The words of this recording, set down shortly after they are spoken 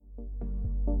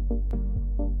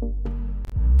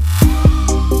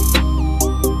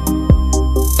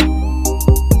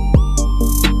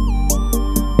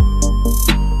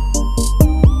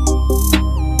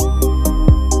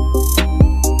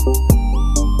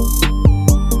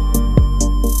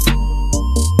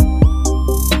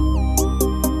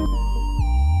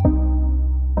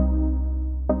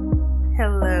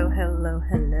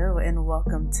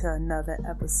to another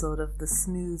episode of the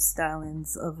Smooth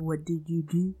Stylings of What Did You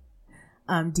Do?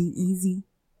 I'm D-Easy.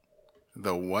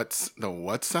 The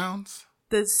what sounds?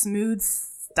 The smooth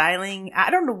styling. I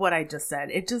don't know what I just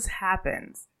said. It just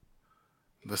happens.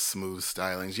 The smooth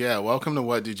stylings. Yeah, welcome to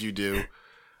What Did You Do?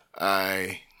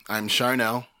 I'm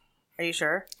Charnel. Are you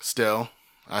sure? Still,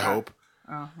 I hope.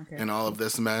 Oh, okay. In all of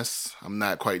this mess. I'm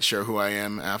not quite sure who I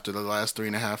am after the last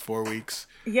 4 weeks.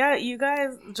 Yeah, you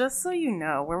guys, just so you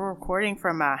know, we're recording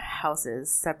from our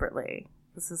houses separately.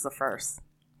 This is the first.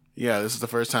 Yeah, this is the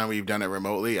first time we've done it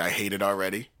remotely. I hate it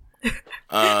already.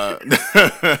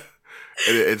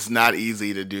 It's not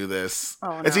easy to do this. Oh,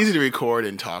 no. It's easy to record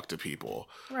and talk to people.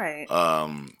 Right.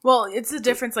 Well, it's a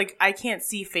difference. Like, I can't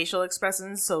see facial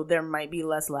expressions, so there might be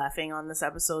less laughing on this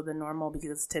episode than normal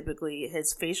because typically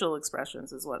his facial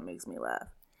expressions is what makes me laugh.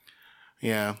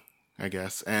 Yeah, I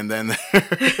guess. And then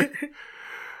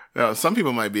no, some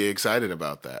people might be excited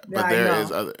about that, but there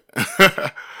is other.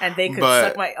 And they could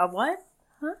suck my what?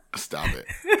 Huh? Stop it.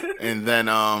 And then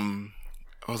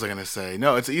what was I gonna say?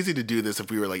 No, it's easy to do this if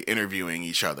we were like interviewing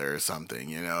each other or something,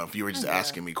 you know, if you were just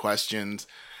asking me questions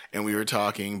and we were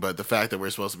talking, but the fact that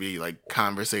we're supposed to be like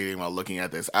conversating while looking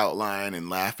at this outline and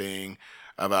laughing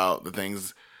about the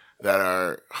things that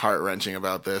are heart-wrenching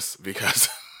about this because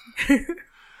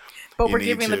but we're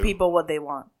giving the people what they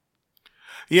want.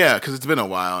 Yeah, because it's been a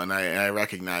while, and I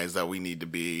recognize that we need to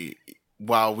be,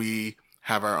 while we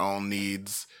have our own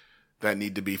needs that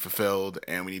need to be fulfilled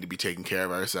and we need to be taking care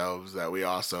of ourselves, that we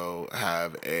also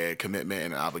have a commitment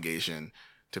and an obligation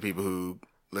to people who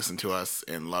listen to us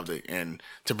and love it, and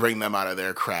to bring them out of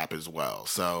their crap as well.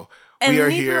 So we are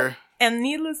here. And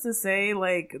needless to say,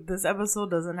 like, this episode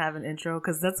doesn't have an intro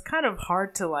because that's kind of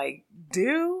hard to, like,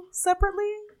 do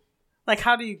separately. Like,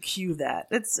 how do you cue that?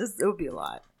 It would be a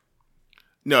lot.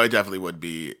 No, it definitely would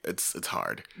be. It's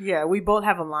hard. Yeah, we both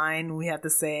have a line we have to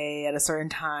say at a certain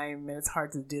time, and it's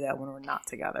hard to do that when we're not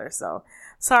together. So,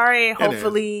 sorry.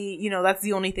 Hopefully, you know, that's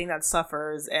the only thing that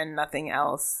suffers and nothing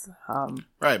else.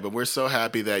 Right, but we're so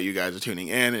happy that you guys are tuning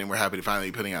in, and we're happy to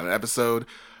finally be putting out an episode.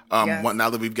 Yes.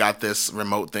 Now that we've got this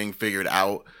remote thing figured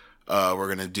out, we're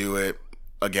going to do it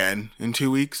again in 2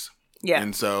 weeks. Yeah.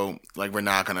 And so, like, we're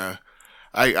not going to...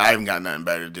 I haven't got nothing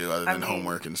better to do other than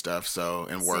homework and stuff,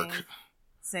 and work.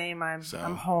 Same. I'm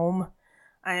home.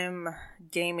 I'm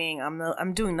gaming.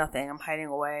 I'm doing nothing. I'm hiding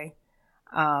away.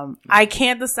 I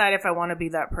can't decide if I want to be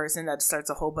that person that starts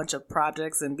a whole bunch of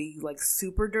projects and be like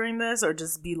super during this, or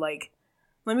just be like,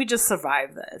 let me just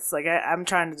survive this. Like I'm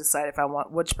trying to decide if I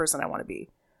want which person I want to be.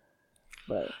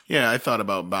 But yeah, I thought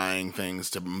about buying things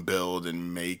to build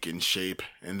and make and shape,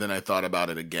 and then I thought about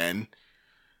it again,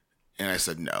 and I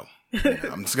said no.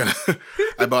 I'm just gonna.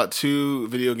 I bought 2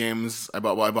 video games. I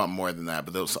bought more than that,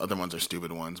 but those other ones are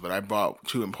stupid ones. But I bought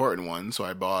 2 important ones. So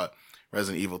I bought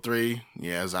Resident Evil 3.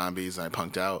 Yeah, zombies. And I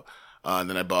punked out. And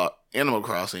then I bought Animal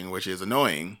Crossing, which is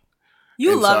annoying.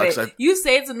 You love it. You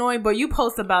say it's annoying, but you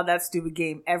post about that stupid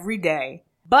game every day.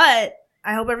 But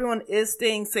I hope everyone is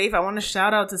staying safe. I want to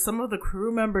shout out to some of the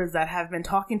crew members that have been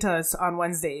talking to us on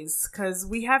Wednesdays, because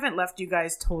we haven't left you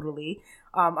guys totally.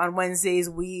 On Wednesdays,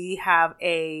 we have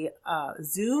a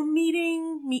Zoom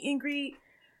meet and greet,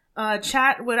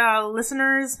 chat with our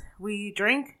listeners. We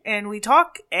drink and we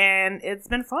talk, and it's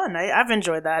been fun. I've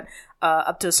enjoyed that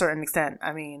up to a certain extent.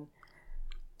 I mean,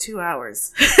 2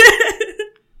 hours.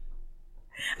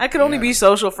 I could only be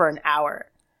social for an hour.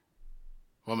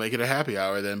 We'll make it a happy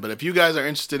hour then. But if you guys are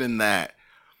interested in that,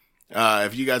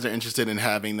 if you guys are interested in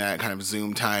having that kind of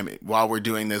Zoom time while we're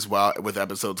doing this, with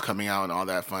episodes coming out and all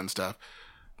that fun stuff,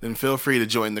 then feel free to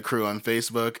join the crew on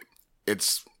Facebook.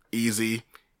 It's easy.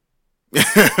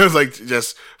 It's like,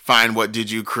 just find What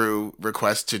Did You Crew,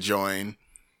 request to join,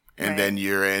 and then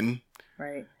you're in.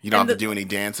 Right. You don't have to do any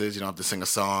dances. You don't have to sing a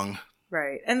song.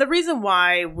 Right. And the reason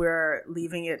why we're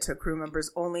leaving it to crew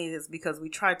members only is because we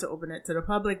tried to open it to the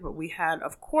public, but we had,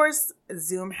 of course,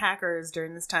 Zoom hackers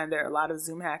during this time. There are a lot of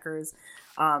Zoom hackers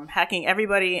hacking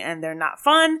everybody, and they're not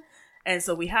fun. And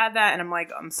so we had that, and I'm like,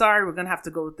 I'm sorry, we're going to have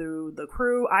to go through the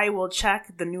crew. I will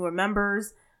check the newer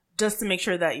members just to make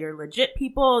sure that you're legit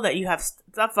people, that you have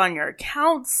stuff on your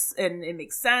accounts, and it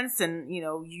makes sense, and, you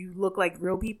know, you look like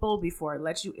real people before I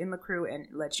let you in the crew and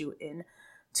let you in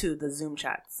to the Zoom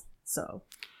chats. So.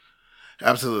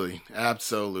 Absolutely.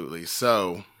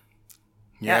 So,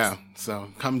 yeah. Yes. So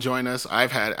come join us.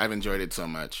 I've enjoyed it so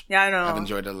much. Yeah, I know. I've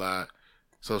enjoyed it a lot.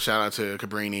 So shout out to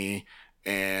Cabrini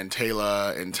and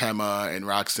Taylor and Tema and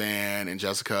Roxanne and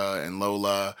Jessica and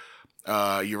Lola.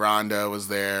 Yolanda was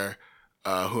there.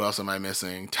 Who else am I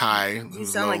missing? Ty,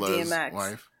 who's Lola's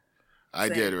wife. I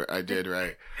did,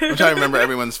 right. I'm trying to remember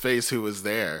everyone's face who was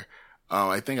there.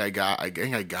 I think I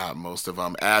got most of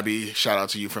them. Abby, shout out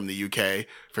to you from the UK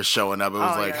for showing up. It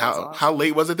was how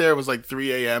late was it there? It was like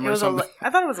 3 a.m. or something. I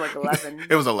thought it was like 11.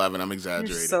 It was 11. I'm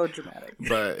exaggerating. You're so dramatic.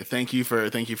 But thank you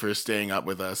for staying up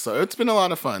with us. So it's been a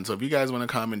lot of fun. So if you guys want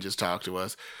to come and just talk to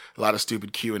us, a lot of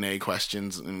stupid Q&A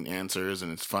questions and answers,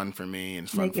 and it's fun for me and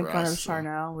it's fun Making for fun us. of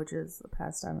Charnel, which is a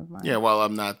pastime of mine. Yeah, while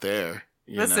I'm not there.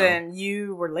 Listen,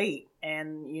 you were late,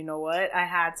 and you know what? I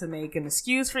had to make an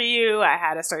excuse for you. I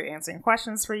had to start answering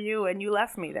questions for you, and you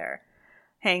left me there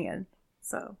hanging.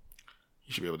 So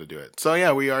you should be able to do it. So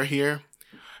yeah, we are here,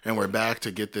 and we're back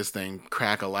to get this thing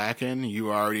crack-a-lackin'.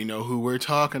 You already know who we're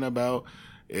talking about.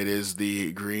 It is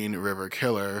the Green River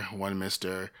Killer, one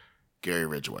Mr. Gary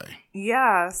Ridgway.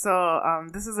 Yeah, so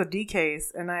this is a D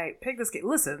case, and I picked this case.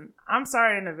 Listen, I'm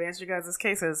sorry in advance, you guys. This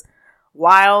case is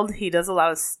wild. He does a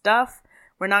lot of stuff.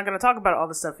 We're not going to talk about all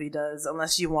the stuff he does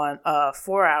unless you want a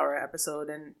 4-hour episode,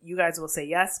 and you guys will say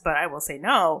yes, but I will say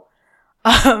no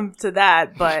to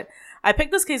that. But I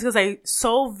picked this case because I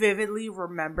so vividly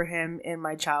remember him in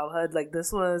my childhood. Like,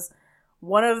 this was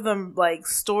one of the like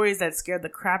stories that scared the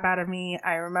crap out of me.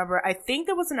 I think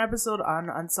there was an episode on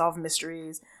Unsolved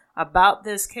Mysteries about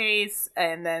this case,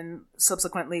 and then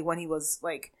subsequently when he was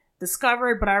like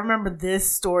discovered. But I remember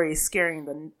this story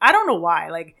scaring I don't know why,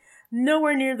 like,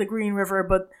 nowhere near the Green River,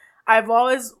 but I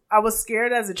was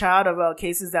scared as a child of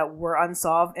cases that were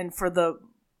unsolved, and for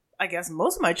I guess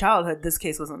most of my childhood, this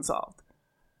case was unsolved.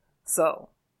 So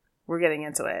we're getting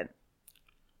into it.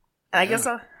 And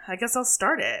yeah. I guess I'll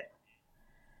start it.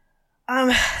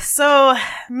 So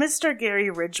Mr. Gary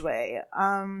Ridgway,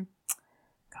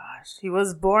 he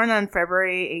was born on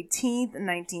February 18th,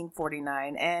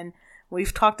 1949, and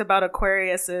we've talked about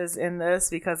Aquariuses in this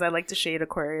because I like to shade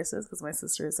Aquariuses because my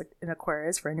sister is an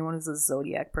Aquarius. For anyone who's a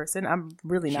zodiac person, I'm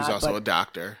really not. She's also a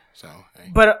doctor, so.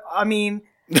 Hey. But I mean,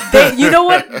 you know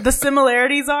what the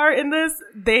similarities are in this?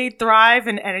 They thrive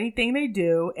in anything they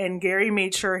do, and Gary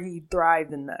made sure he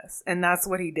thrived in this, and that's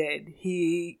what he did.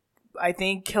 He, I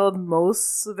think, killed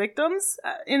most victims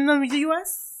in the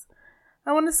U.S.,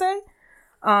 I want to say.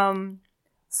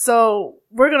 So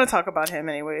we're going to talk about him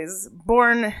anyways.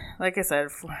 Born, like I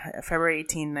said, February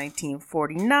 18,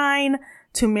 1949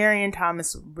 to Marion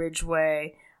Thomas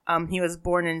Ridgway. He was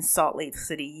born in Salt Lake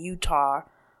City, Utah.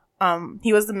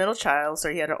 He was the middle child, so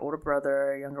he had an older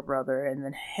brother, a younger brother, and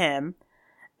then him.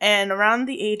 And around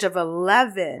the age of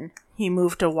 11, he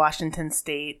moved to Washington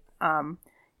State,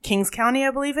 Kings County,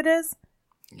 I believe it is.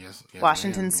 Yes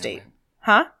Washington ma'am. State.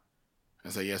 Huh? I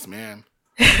said, yes, ma'am.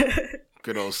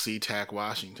 Good old SeaTac,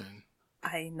 Washington.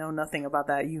 I know nothing about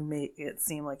that. You made it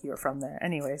seem like you were from there.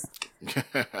 Anyways.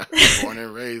 Born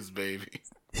and raised, baby.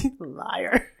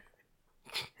 Liar.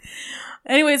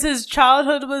 Anyways, his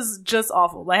childhood was just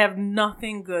awful. I have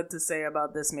nothing good to say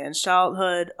about this man's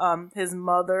childhood. His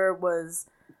mother was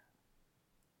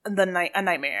a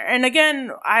nightmare. And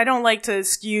again, I don't like to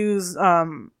excuse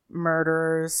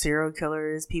murderers, serial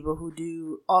killers, people who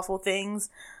do awful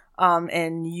things.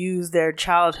 And use their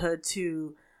childhood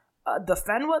to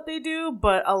defend what they do,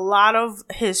 but a lot of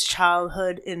his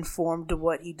childhood informed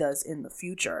what he does in the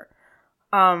future.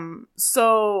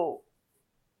 So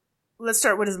let's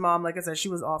start with his mom. Like I said, she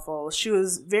was awful. She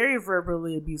was very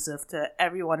verbally abusive to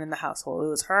everyone in the household. It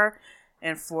was her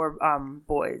and 4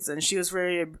 boys, and she was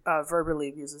very verbally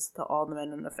abusive to all the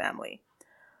men in the family.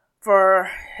 For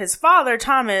his father,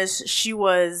 Thomas, she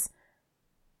was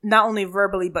not only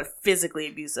verbally but physically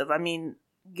abusive. I mean,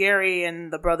 Gary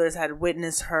and the brothers had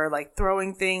witnessed her like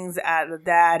throwing things at the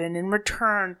dad, and in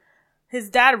return,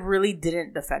 his dad really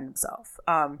didn't defend himself.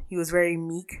 He was very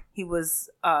meek. He was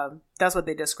that's what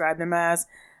they described him as,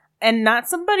 and not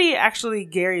somebody actually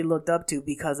Gary looked up to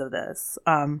because of this.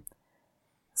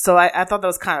 So I thought that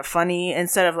was kind of funny.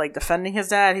 Instead of like defending his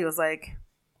dad, he was like,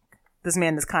 this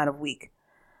man is kind of weak.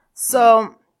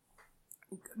 So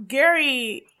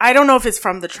Gary, I don't know if it's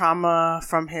from the trauma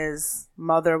from his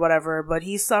mother or whatever, but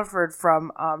he suffered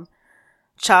from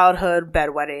childhood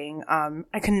bedwetting.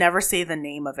 I can never say the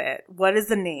name of it. What is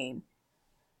the name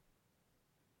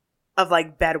of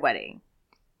like bedwetting?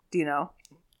 Do you know?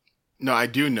 No, I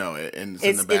do know it, and it's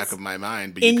in the back of my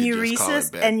mind. But you could just call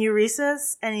it bed.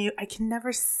 Enuresis, and I can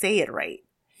never say it right.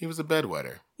 He was a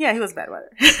bedwetter. Yeah, he was a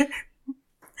bedwetter.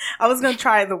 I was gonna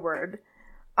try the word,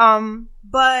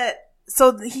 but.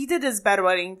 So he did his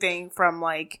bedwetting thing from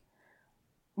like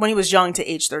when he was young to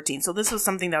age 13. So this was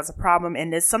something that was a problem,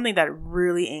 and it's something that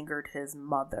really angered his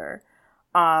mother.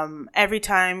 Every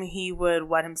time he would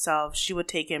wet himself, she would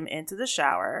take him into the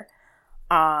shower.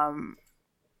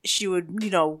 She would,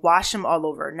 wash him all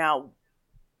over. Now,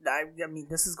 I mean,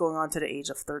 this is going on to the age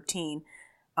of 13.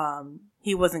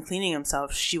 he wasn't cleaning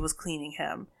himself. She was cleaning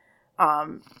him.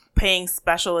 Paying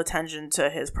special attention to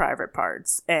his private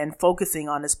parts and focusing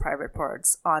on his private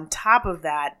parts. On top of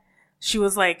that, she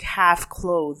was like half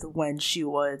clothed when she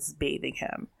was bathing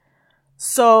him.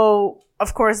 So,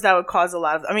 of course, that would cause a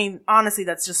lot of, honestly,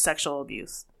 that's just sexual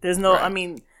abuse. There's no,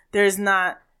 right.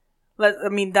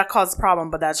 That caused a problem,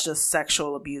 but that's just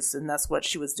sexual abuse, and that's what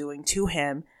she was doing to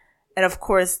him. And of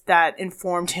course, that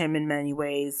informed him in many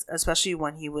ways, especially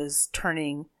when he was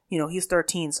turning, he's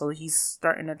 13, so he's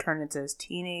starting to turn into his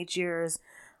teenage years.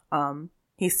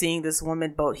 He's seeing this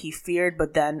woman boat he feared,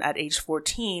 but then at age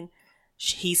 14,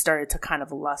 he started to kind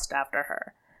of lust after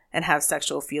her and have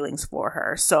sexual feelings for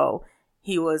her. So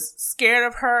he was scared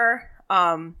of her,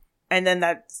 and then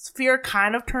that fear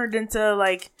kind of turned into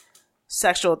like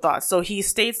sexual thoughts. So he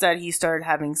states that he started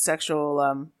having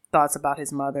sexual thoughts about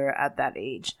his mother at that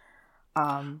age.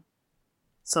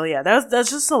 So yeah,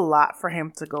 that's just a lot for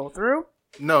him to go through.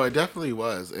 No, it definitely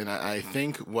was. And I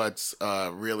think what's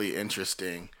really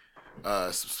interesting,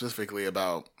 specifically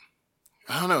about,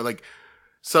 I don't know, like,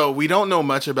 so we don't know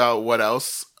much about what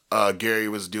else Gary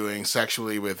was doing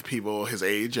sexually with people his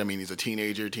age. I mean, he's a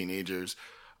teenager. Teenagers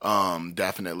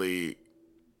definitely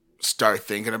start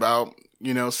thinking about,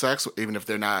 sex, even if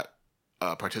they're not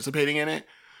participating in it.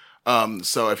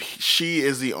 So if she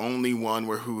is the only one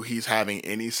who he's having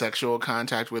any sexual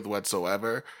contact with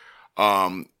whatsoever,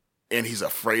 and he's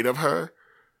afraid of her,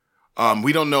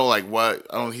 we don't know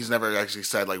he's never actually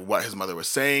said like what his mother was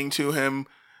saying to him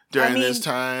during this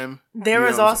time. There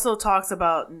is also talks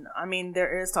about,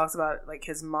 there is talks about like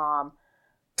his mom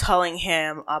telling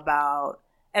him about,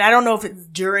 and I don't know if it's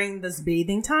during this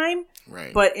bathing time,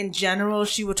 right? But in general,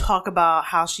 she would talk about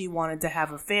how she wanted to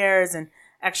have affairs and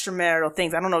extramarital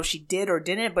things. I don't know if she did or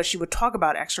didn't, but she would talk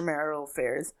about extramarital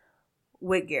affairs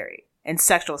with Gary and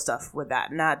sexual stuff with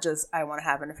that. Not just I want to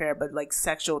have an affair, but like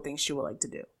sexual things she would like to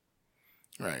do.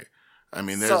 Right. I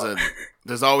mean,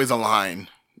 there's always a line.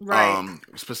 Right.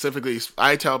 Specifically,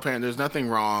 I tell parents there's nothing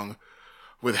wrong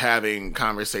with having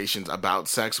conversations about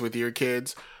sex with your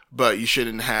kids, but you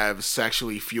shouldn't have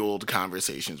sexually fueled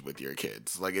conversations with your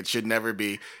kids. Like, it should never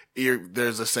be.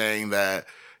 There's a saying that,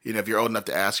 if you're old enough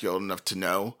to ask, you're old enough to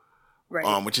know,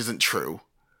 right? Which isn't true.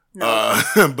 No.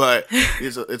 But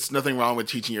it's nothing wrong with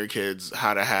teaching your kids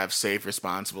how to have safe,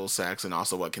 responsible sex, and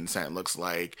also what consent looks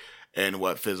like, and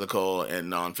what physical and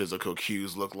non-physical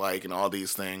cues look like, and all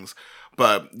these things.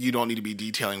 But you don't need to be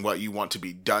detailing what you want to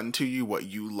be done to you, what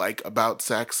you like about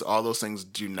sex. All those things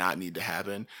do not need to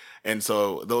happen. And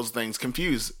so those things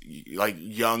confuse like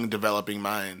young developing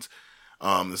minds.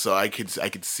 So I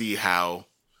could see how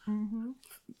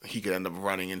he could end up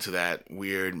running into that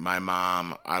weird, my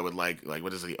mom, I would like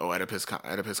what is it? Oh, Oedipus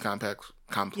complex.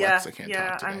 Yeah, I can't yeah.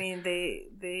 talk today. I mean,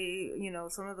 they,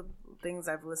 some of the things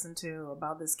I've listened to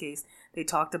about this case, they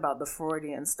talked about the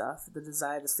Freudian stuff, the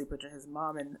desire to sleep with his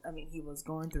mom, and I mean, he was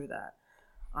going through that.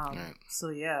 Right. So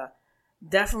yeah,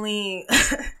 definitely,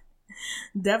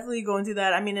 definitely going through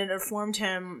that. I mean, it informed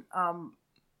him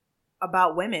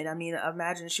about women. I mean,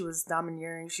 imagine she was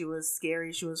domineering, she was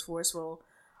scary, she was forceful.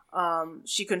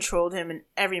 She controlled him in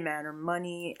every manner,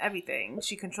 money, everything.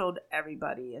 She controlled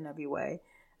everybody in every way.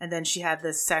 And then she had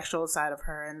this sexual side of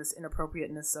her and this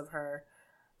inappropriateness of her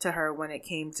to her when it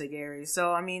came to Gary.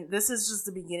 So, I mean, this is just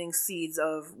the beginning seeds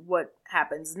of what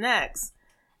happens next.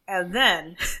 And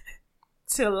then,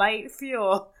 to light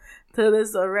fuel to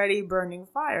this already burning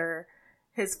fire,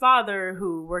 his father,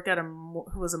 who worked at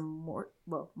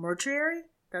mortuary?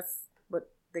 That's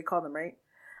what they call them, right?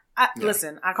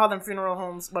 Listen, I call them funeral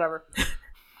homes, whatever.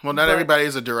 Well, not everybody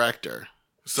is a director.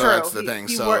 So true. That's the thing.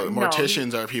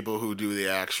 Morticians are people who do the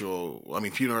actual,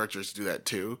 funeral directors do that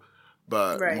too,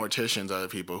 but morticians are the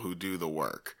people who do the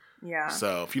work. Yeah.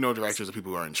 So funeral directors are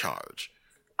people who are in charge.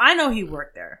 I know he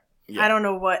worked there. Yeah. I don't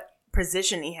know what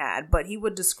position he had, but he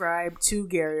would describe to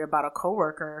Gary about a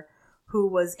coworker who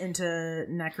was into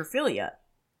necrophilia,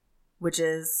 which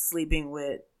is sleeping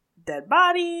with dead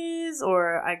bodies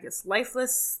or I guess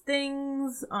lifeless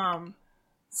things.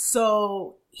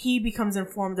 So he becomes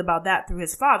informed about that through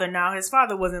his father. Now his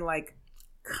father wasn't like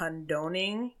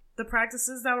condoning the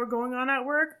practices that were going on at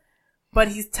work, but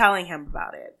he's telling him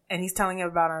about it, and he's telling him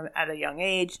about it at a young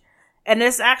age. And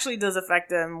this actually does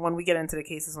affect him when we get into the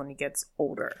cases when he gets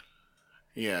older.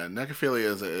 Yeah,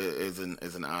 necrophilia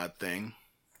is an odd thing.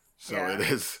 So yeah.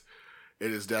 It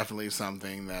is definitely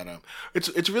something that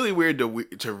it's really weird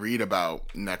to read about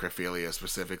necrophilia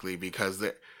specifically, because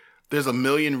there's a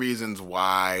million reasons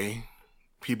why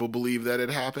people believe that it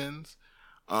happens,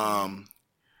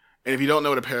 And if you don't know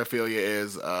what a paraphilia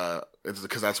is, it's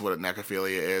because that's what a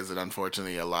necrophilia is. And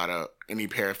unfortunately, any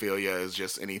paraphilia is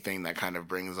just anything that kind of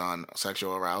brings on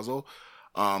sexual arousal.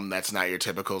 That's not your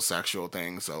typical sexual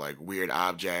thing. So like weird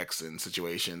objects and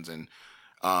situations and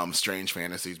strange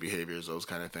fantasies, behaviors, those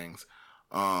kind of things.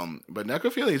 But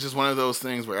necrophilia is just one of those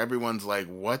things where everyone's like,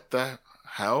 what the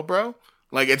hell, bro?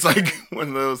 Like, it's like one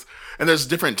of those, and there's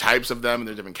different types of them and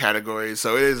there's different categories.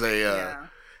 So it is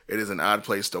it is an odd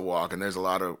place to walk, and there's a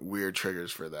lot of weird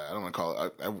triggers for that. I don't want to call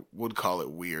it, I would call it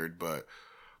weird, but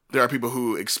there are people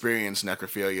who experience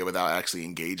necrophilia without actually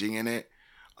engaging in it.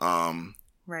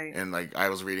 Right. And like, I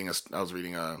was reading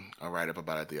a write-up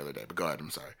about it the other day, but go ahead. I'm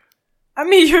sorry. I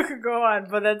mean, you could go on,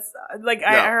 but that's like,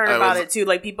 I heard about it too.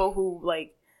 Like people who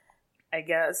like, I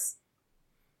guess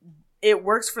it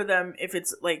works for them if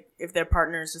it's like, if their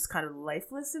partner is just kind of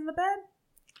lifeless in the bed.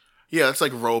 Yeah, it's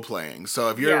like role playing. So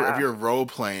if you're role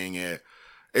playing it,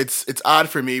 it's odd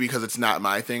for me because it's not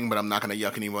my thing, but I'm not gonna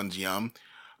yuck anyone's yum.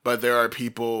 But there are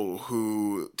people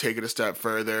who take it a step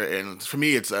further, and for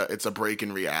me, it's a break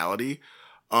in reality.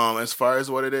 As far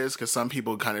as what it is, because some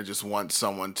people kind of just want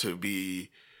someone to be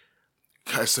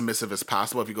as submissive as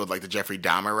possible. If you go like the Jeffrey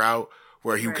Dahmer route,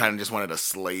 where he kind of just wanted a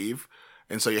slave,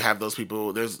 and so you have those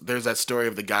people. There's that story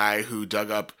of the guy who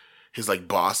dug up his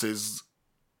boss's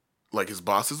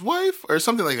wife or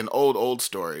something, like an old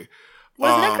story.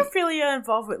 Was necrophilia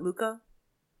involved with Luca?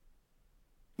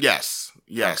 Yes.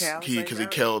 Okay, Because he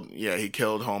killed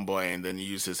homeboy and then he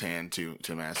used his hand to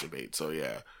masturbate. So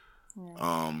yeah.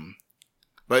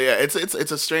 But yeah, it's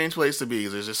a strange place to be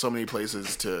because there's just so many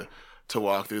places to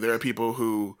walk through. There are people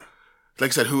who, like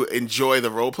I said, who enjoy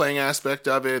the role playing aspect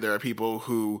of it. There are people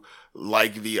who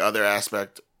like the other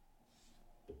aspect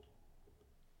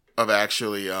of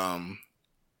actually, I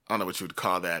don't know what you would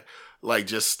call that, like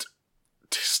just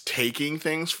taking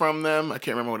things from them. I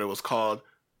can't remember what it was called.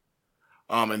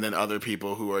 And then other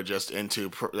people who are just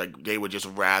into, like, they would just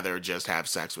rather just have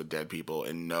sex with dead people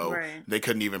and they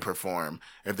couldn't even perform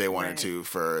if they wanted to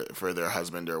for their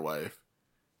husband or wife.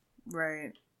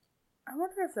 Right. I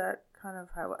wonder if that kind of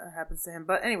how it happens to him.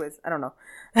 But anyways, I don't know.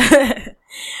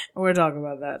 We're talking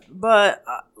about that. But,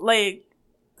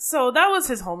 so that was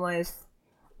his home life.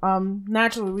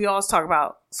 Naturally, we always talk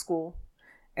about school,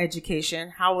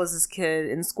 education. How was this kid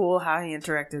in school? How he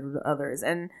interacted with others.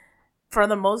 And for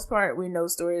the most part, we know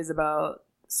stories about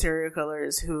serial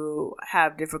killers who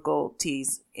have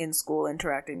difficulties in school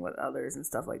interacting with others and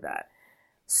stuff like that.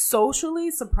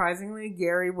 Socially, surprisingly,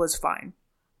 Gary was fine.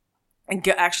 And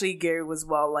actually, Gary was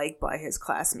well liked by his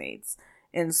classmates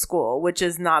in school, which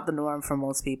is not the norm for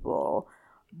most people.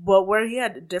 But where he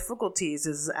had difficulties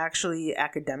is actually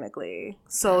academically.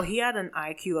 So he had an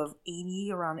IQ of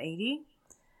around 80.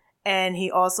 And he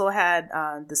also had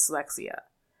dyslexia.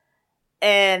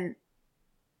 And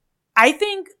I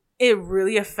think it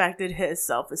really affected his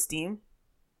self-esteem.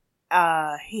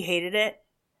 He hated it.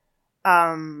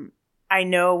 I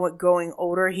know when growing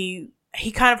older, he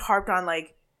kind of harped on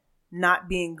like not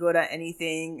being good at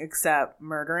anything except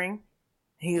murdering.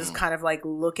 He was kind of like,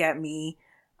 look at me.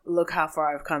 Look how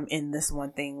far I've come in this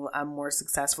one thing. I'm more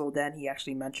successful than he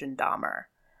actually mentioned Dahmer.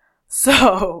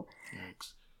 So,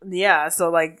 yeah. So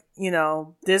like,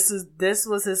 this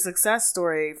was his success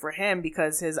story for him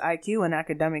because his IQ and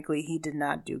academically, he did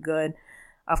not do good.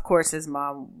 Of course, his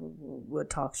mom would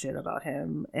talk shit about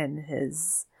him and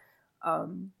his,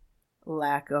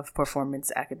 lack of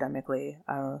performance academically.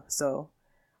 So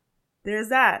there's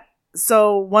that.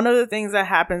 So one of the things that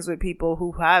happens with people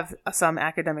who have some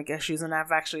academic issues, and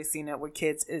I've actually seen it with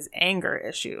kids, is anger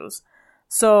issues.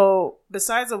 So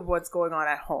besides of what's going on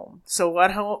at home, so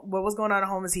what was going on at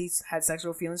home is he had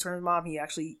sexual feelings for his mom. He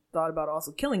actually thought about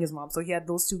also killing his mom. So he had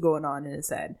those two going on in his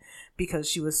head because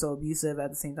she was so abusive. At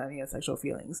the same time, he had sexual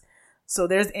feelings. So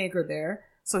there's anger there.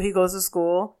 So he goes to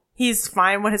school. He's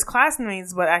fine with his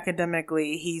classmates, but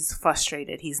academically, he's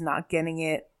frustrated. He's not getting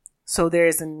it. So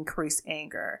there's an increased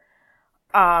anger.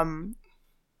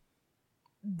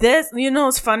 This,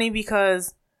 it's funny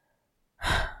because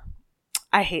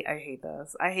I hate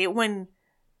this. I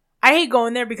hate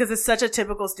going there because it's such a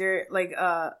typical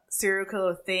serial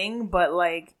killer thing, but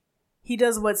like he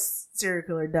does what serial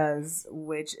killer does,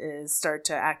 which is start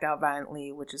to act out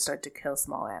violently, which is start to kill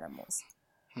small animals.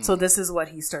 So this is what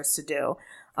he starts to do.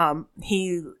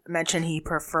 He mentioned he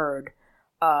preferred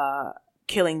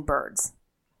killing birds.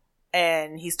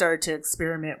 And he started to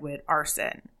experiment with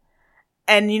arson.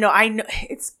 And, I know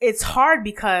it's hard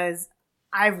because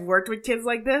I've worked with kids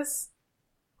like this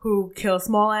who kill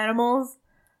small animals.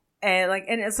 And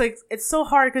it's like, it's so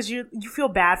hard because you feel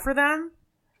bad for them.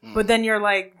 But then you're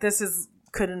like,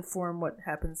 could inform what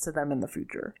happens to them in the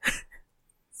future.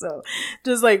 So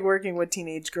just like working with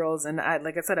teenage girls, and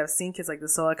like I said, I've seen kids like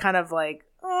this, so I kind of like,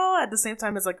 oh, at the same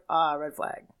time, it's like, red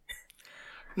flag.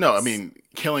 No, I mean,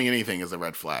 killing anything is a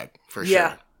red flag for Yeah.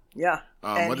 sure. Yeah.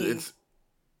 And he it's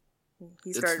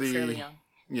started fairly young.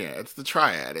 Yeah, it's the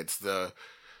triad. It's the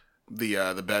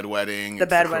bedwetting, The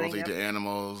it's bedwetting, the cruelty yep. to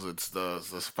animals, it's the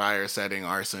fire setting,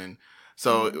 arson.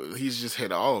 So he's just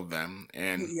hit all of them,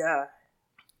 and yeah.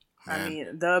 man. I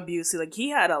mean, the abuse, like, he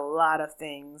had a lot of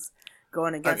things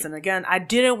going against him. Again, I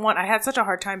had such a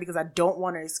hard time because I don't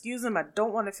want to excuse him. I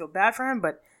don't want to feel bad for him,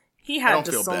 but he had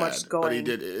just so much going. But he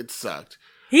did. It sucked.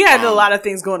 He had a lot of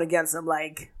things going against him.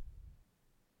 Like,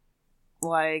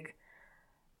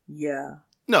 yeah.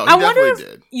 No, he definitely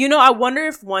did. I wonder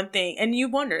if one thing, and you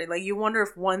wonder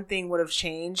if one thing would have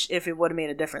changed, if it would have made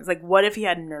a difference. Like, what if he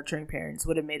had nurturing parents?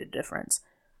 Would have made a difference?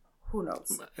 Who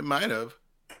knows? It might have.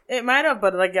 It might have,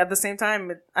 but like at the same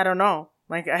time, I don't know.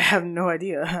 Like, I have no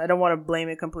idea. I don't want to blame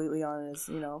it completely on his,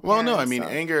 Well, no, I mean,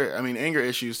 anger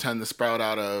issues tend to sprout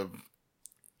out of,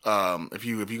 if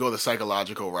you go the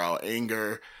psychological route,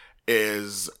 anger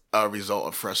is a result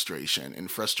of frustration,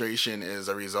 and frustration is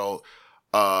a result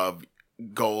of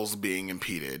goals being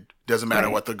impeded. Doesn't matter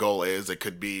what the goal is. It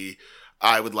could be,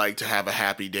 I would like to have a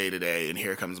happy day today, and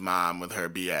here comes mom with her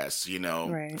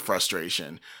BS,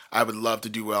 frustration. I would love to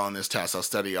do well on this test. I'll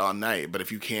study all night. But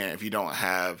if you don't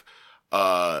have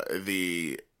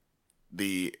the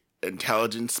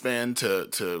intelligence span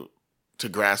to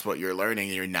grasp what you're learning,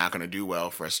 you're not going to do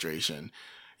well. Frustration.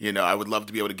 I would love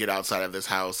to be able to get outside of this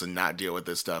house and not deal with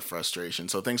this stuff. Frustration.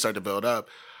 So things start to build up,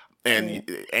 and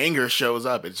anger shows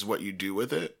up. It's what you do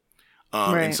with it.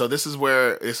 And so this is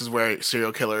where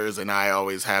serial killers and I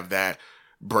always have that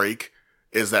break,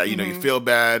 is that, you feel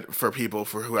bad for people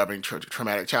who having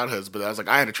traumatic childhoods, but I was like,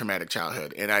 I had a traumatic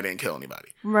childhood and I didn't kill anybody.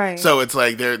 Right. So it's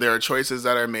like there are choices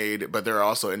that are made, but there are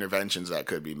also interventions that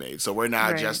could be made. So we're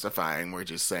not justifying, we're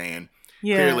just saying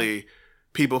clearly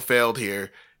people failed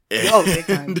here. Oh, big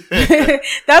time.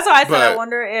 That's why I said I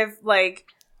wonder if, like,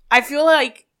 I feel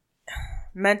like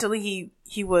mentally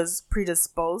he was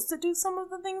predisposed to do some of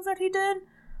the things that he did,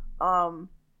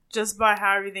 just by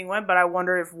how everything went. But I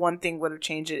wonder if one thing would have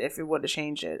changed it, if it would have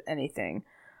changed anything.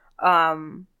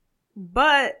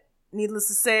 But needless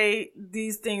to say,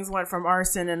 these things went from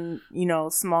arson and,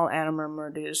 small animal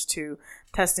murders to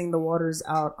testing the waters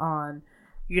out on,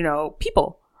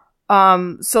 people.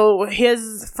 So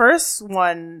his first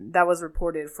crime that was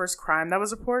reported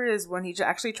is when he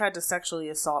actually tried to sexually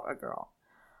assault a girl.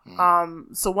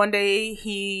 So one day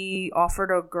he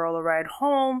offered a girl a ride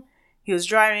home. He was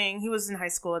driving. He was in high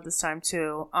school at this time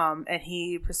too. And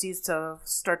he proceeds to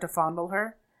start to fondle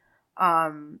her.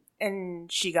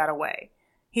 And she got away.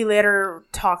 He later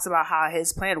talks about how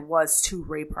his plan was to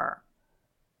rape her.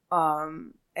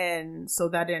 And so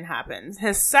that didn't happen.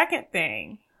 His second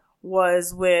thing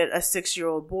was with a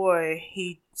 6-year-old boy.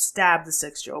 He stabbed the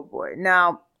 6-year-old boy.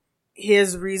 Now,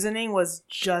 his reasoning was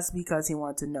just because he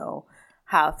wanted to know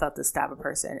how it felt to stab a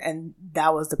person, and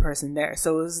that was the person there.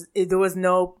 So there was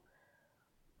no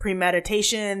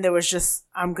premeditation. There was just,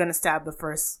 I'm gonna stab the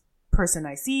first person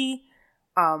I see.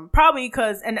 Probably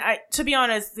because, to be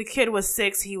honest, the kid was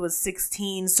 6, he was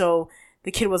 16, so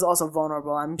the kid was also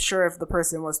vulnerable. I'm sure if the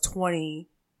person was 20,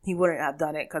 he wouldn't have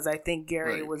done it, because I think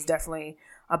Gary was definitely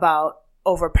about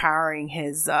overpowering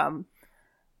his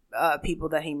people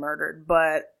that he murdered.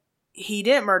 But he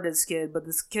didn't murder this kid, but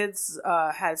this kid's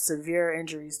had severe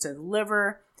injuries to the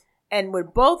liver. And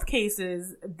with both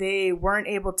cases, they weren't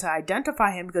able to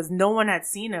identify him because no one had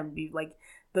seen him.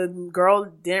 The girl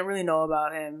didn't really know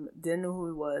about him, didn't know who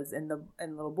he was, and the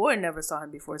little boy never saw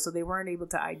him before, so they weren't able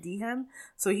to ID him.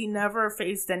 So he never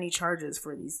faced any charges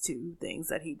for these two things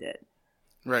that he did.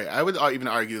 Right. I would even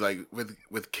argue, like,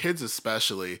 with kids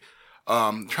especially,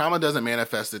 trauma doesn't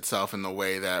manifest itself in the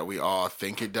way that we all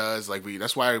think it does. Like,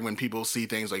 that's why when people see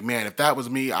things like, man, if that was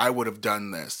me, I would have done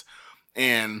this.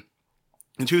 And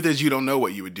the truth is, you don't know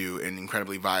what you would do in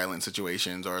incredibly violent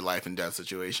situations or life and death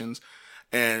situations.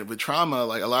 And with trauma,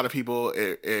 like, a lot of people,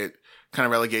 it kind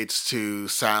of relegates to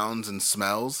sounds and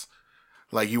smells.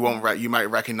 Like, you might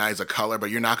recognize a color,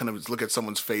 but you're not going to look at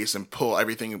someone's face and pull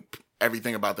everything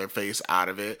about their face out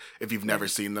of it if you've never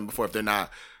seen them before. If they're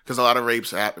not, because a lot of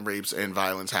rapes and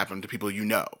violence happen to people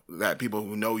that people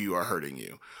who know you are hurting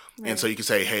you. Right. And so you can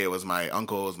say, hey, it was my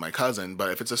uncle, it was my cousin. But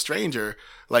if it's a stranger,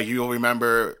 like, you'll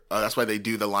remember, that's why they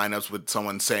do the lineups with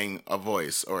someone saying a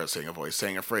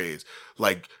phrase,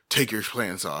 like, take your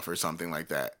pants off or something like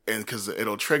that. And because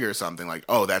it'll trigger something like,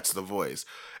 oh, that's the voice.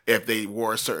 If they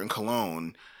wore a certain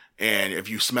cologne and if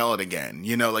you smell it again,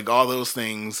 like, all those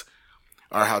things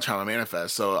are how trauma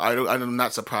manifests. So I'm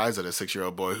not surprised that a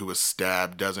 6-year-old boy who was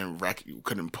stabbed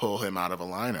couldn't pull him out of a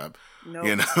lineup. No,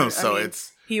 you know, so mean,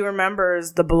 it's he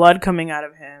remembers the blood coming out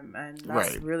of him, and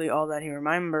that's right. really all that he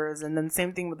remembers. And then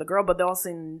same thing with the girl, but they also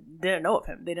didn't know of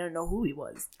him. They didn't know who he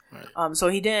was. Right. So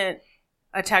he didn't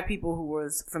attack people who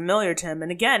was familiar to him.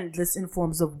 And again, this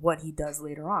informs of what he does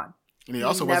later on. And he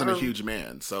also wasn't a huge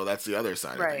man, so that's the other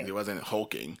side of things. He wasn't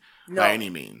hulking by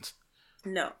any means.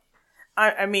 No.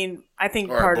 I mean, I think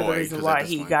or part of the reason why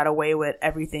he got away with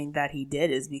everything that he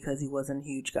did is because he wasn't a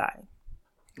huge guy.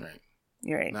 Right.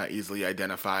 You're right. Not easily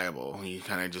identifiable. He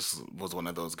kind of just was one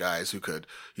of those guys who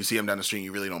you see him down the street,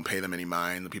 you really don't pay them any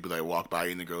mind. The people that walk by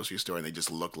you in the grocery store and they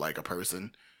just look like a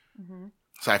person. Mm-hmm.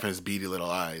 Aside from his beady little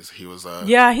eyes, he was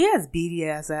yeah, he has beady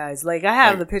ass eyes. Like, I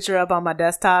have the picture up on my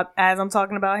desktop as I'm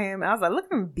talking about him. I was like, look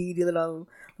at him beady little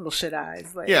shit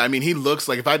eyes. Like, yeah, I mean, he looks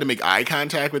like, if I had to make eye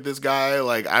contact with this guy,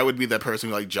 like, I would be that person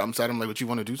who like jumps at him, like, what, you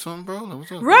want to do something, bro? Like,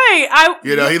 what's up? Right.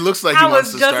 He looks like he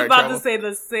wants to start I was just about trouble. to say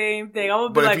the same thing. I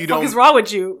would be but like, what is wrong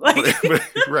with you? Like,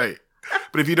 right.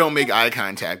 But if you don't make eye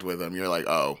contact with him, you're like,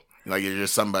 oh, like, you're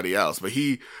just somebody else. But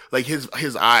he, like,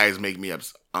 his eyes make me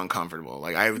uncomfortable.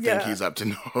 Like, I think he's up to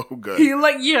no good.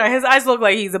 His eyes look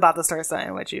like he's about to start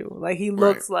something with you. Like, he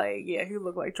looks like, he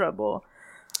looked like trouble.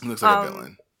 He looks like a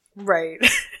villain. Right.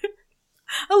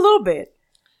 A little bit.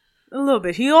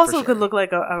 He also could look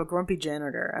like a grumpy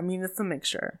janitor. I mean, it's a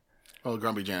mixture. Well,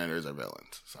 grumpy janitors are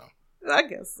villains, so. I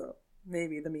guess so.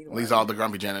 Maybe the mean one. At least all the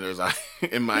grumpy janitors,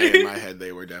 in my head,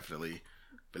 they were definitely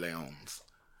villains.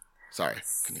 Sorry.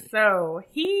 Continue. So,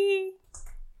 he,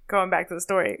 going back to the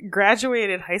story,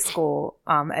 graduated high school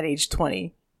at age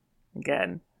 20.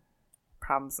 Again,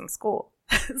 problems in school.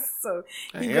 So,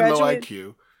 he and low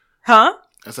IQ. Huh?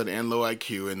 I said, and low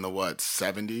IQ in the,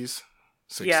 70s?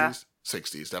 60s? Yeah.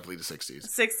 60s, definitely the 60s.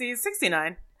 60s,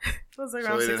 69. So they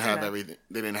didn't have everything.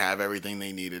 They didn't have everything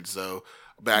they needed. So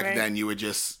back then, you would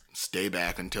just stay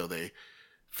back until they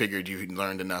figured you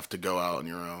learned enough to go out on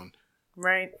your own.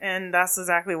 Right, and that's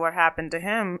exactly what happened to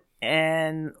him.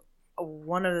 And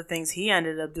one of the things he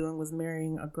ended up doing was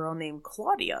marrying a girl named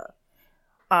Claudia,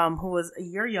 who was a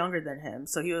year younger than him.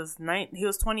 So he was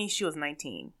 20, she was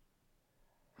 19.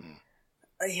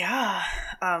 Yeah.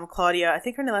 Claudia, I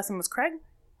think her last name was Craig.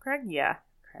 Yeah,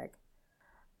 Craig.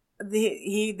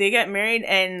 They get married,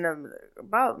 and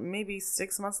about maybe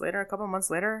 6 months later, a couple months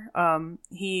later,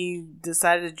 he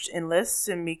decided to enlist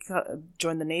and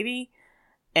join the Navy,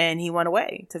 and he went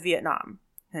away to Vietnam,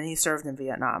 and he served in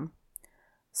Vietnam.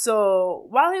 So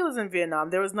while he was in Vietnam,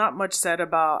 there was not much said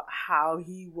about how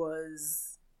he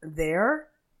was there.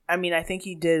 I mean, I think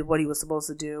he did what he was supposed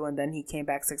to do, and then he came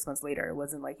back 6 months later. It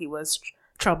wasn't like he was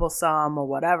troublesome or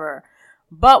whatever.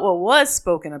 But what was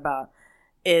spoken about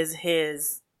is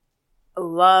his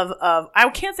love of, I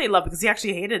can't say love because he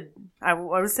actually hated, I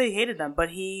would say he hated them, but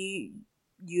he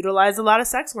utilized a lot of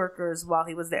sex workers while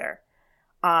he was there.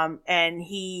 And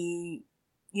he,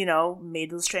 made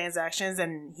those transactions,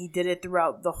 and he did it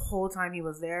throughout the whole time he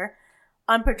was there,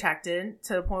 unprotected,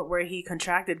 to the point where he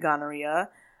contracted gonorrhea.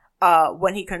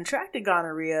 When he contracted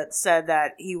gonorrhea, said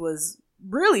that he was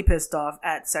really pissed off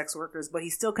at sex workers, but he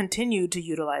still continued to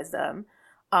utilize them.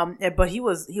 But he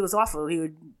was awful. He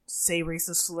would say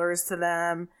racist slurs to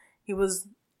them. He was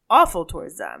awful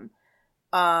towards them.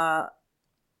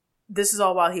 This is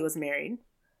all while he was married.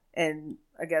 And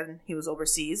again, he was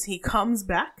overseas. He comes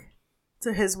back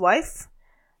to his wife,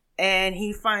 and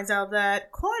he finds out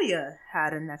that Claudia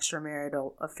had an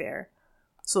extramarital affair.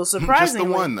 So surprisingly,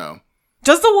 just the one, though.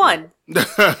 Just the one. Not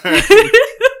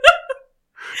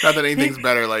that anything's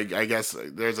better. Like, I guess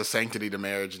there's a sanctity to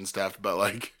marriage and stuff, but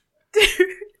like.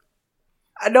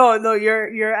 No,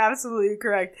 you're absolutely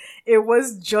correct. It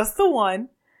was just the one,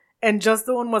 and just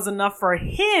the one was enough for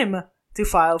him to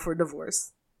file for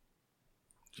divorce.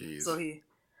 Jeez.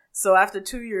 So after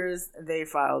 2 years, they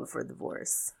filed for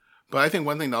divorce. But I think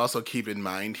one thing to also keep in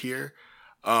mind here,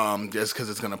 just because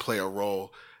it's going to play a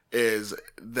role, is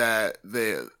that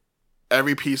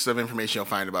every piece of information you'll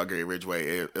find about Gary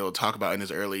Ridgway, it'll talk about in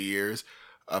his early years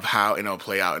of how, and it'll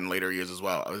play out in later years as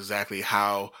well, exactly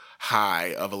how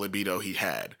high of a libido he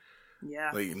had.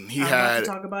 Yeah. Like, I'm about to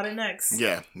talk about it next.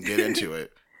 Yeah, get into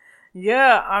it.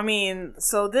 Yeah, I mean,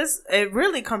 so it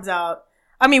really comes out.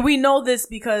 I mean, we know this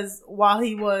because while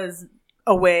he was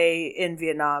away in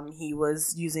Vietnam, he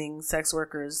was using sex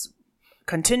workers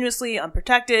continuously,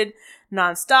 unprotected,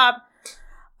 nonstop.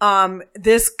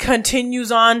 This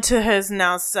continues on to his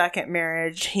now second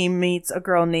marriage. He meets a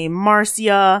girl named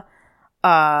Marcia.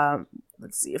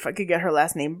 Let's see if I could get her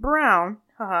last name, Brown.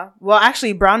 Well,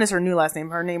 actually, Brown is her new last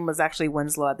name. Her name was actually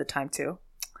Winslow at the time, too.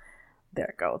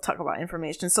 There we go. Talk about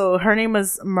information. So her name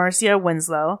was Marcia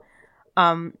Winslow.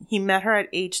 He met her at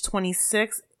age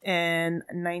 26. In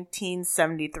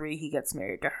 1973, he gets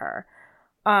married to her.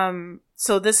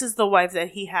 So this is the wife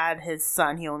that he had his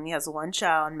son. He only has one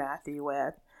child, Matthew,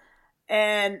 with.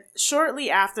 And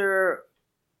shortly after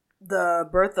the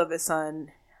birth of his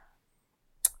son,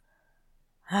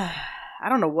 I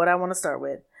don't know what I want to start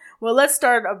with. Well, let's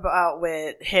start about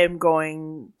with him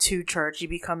going to church. He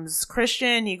becomes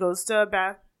Christian. He goes to a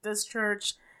Baptist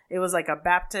church. It was like a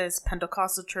Baptist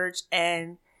Pentecostal church,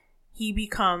 and he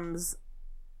becomes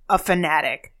a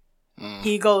fanatic.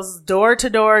 He goes door to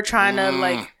door trying to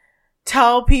like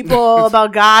tell people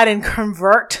about God and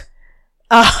convert.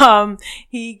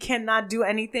 He cannot do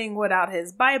anything without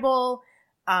his Bible.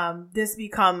 This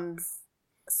becomes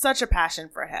such a passion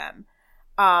for him.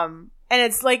 And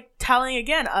it's like telling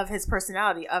again of his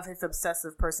personality, of his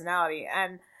obsessive personality.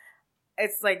 And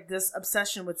it's like this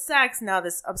obsession with sex, now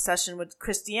this obsession with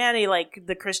Christianity. Like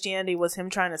the Christianity was him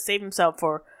trying to save himself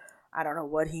for, I don't know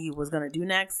what he was going to do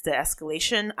next. The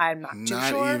escalation, I'm not too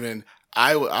sure. Not even,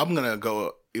 I'm going to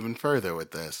go even further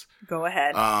with this. Go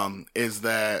ahead. Is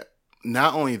that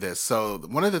not only this, so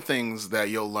one of the things that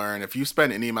you'll learn if you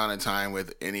spend any amount of time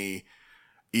with any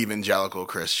evangelical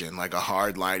Christian, like a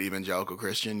hardline evangelical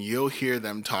Christian, you'll hear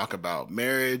them talk about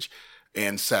marriage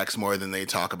and sex more than they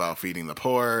talk about feeding the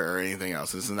poor or anything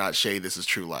else. This is not shade. This is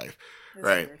true life. That's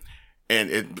right.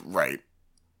 Weird.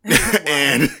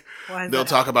 And they'll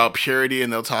talk about purity,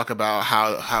 and they'll talk about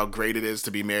how great it is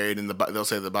to be married. And they'll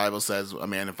say the Bible says a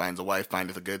man who finds a wife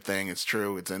findeth a good thing. It's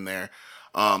true. It's in there.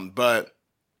 But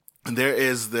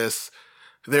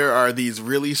there are these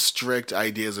really strict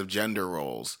ideas of gender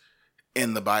roles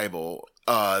in the Bible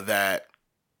that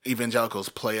evangelicals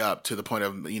play up to the point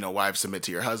of, wives submit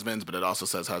to your husbands, but it also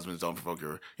says husbands don't provoke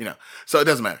your, so it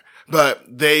doesn't matter. But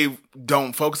they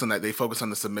don't focus on that. They focus on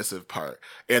the submissive part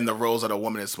and the roles that a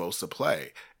woman is supposed to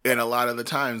play. And a lot of the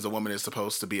times the woman is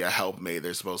supposed to be a helpmate.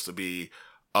 They're supposed to be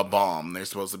a balm. They're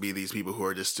supposed to be these people who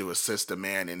are just to assist a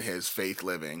man in his faith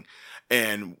living.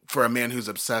 And for a man who's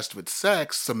obsessed with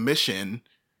sex, submission,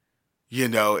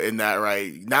 in that,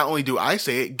 right? Not only do I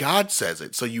say it, God says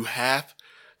it. So you have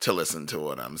to listen to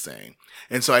what I'm saying.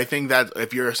 And so I think that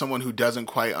if you're someone who doesn't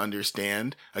quite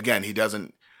understand, again, he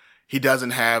doesn't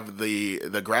have the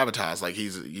gravitas. Like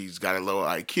he's got a low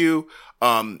IQ,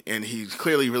 and he's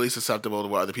clearly really susceptible to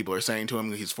what other people are saying to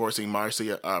him. He's forcing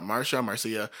Marcia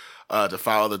to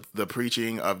follow the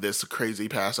preaching of this crazy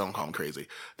pastor. I don't call him crazy.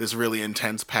 This really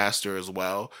intense pastor as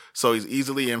well. So he's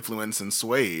easily influenced and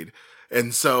swayed.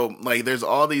 And so, like, there's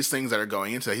all these things that are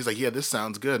going into that. He's like, yeah, this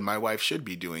sounds good. My wife should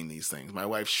be doing these things. My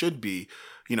wife should be,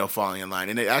 falling in line.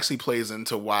 And it actually plays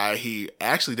into why he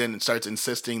actually then starts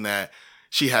insisting that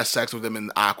she has sex with him in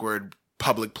awkward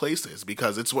public places,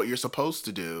 because it's what you're supposed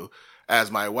to do as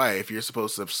my wife. You're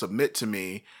supposed to submit to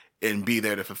me and be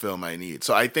there to fulfill my needs.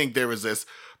 So I think there was this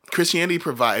Christianity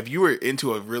if you were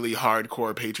into a really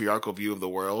hardcore patriarchal view of the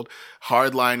world,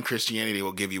 hardline Christianity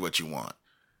will give you what you want.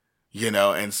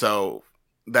 And so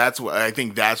that's what I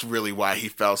think that's really why he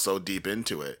fell so deep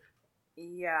into it.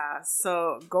 Yeah.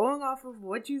 So going off of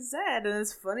what you said, and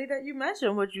it's funny that you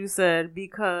mentioned what you said,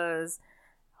 because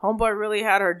homeboy really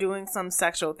had her doing some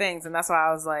sexual things. And that's why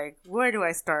I was like, where do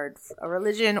I start? A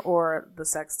religion or the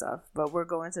sex stuff? But we're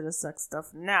going to the sex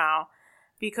stuff now,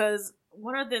 because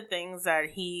one of the things that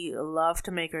he loved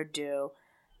to make her do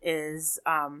is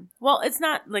it's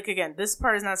not like, again, this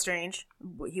part is not strange.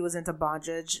 He was into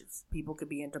bondage. People could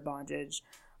be into bondage.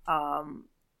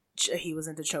 He was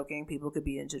into choking. People could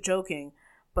be into choking.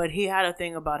 But he had a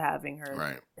thing about having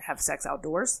her have sex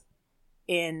outdoors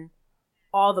in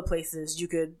all the places you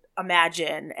could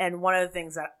imagine. And one of the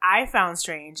things that I found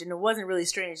strange, and it wasn't really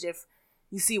strange if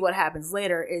you see what happens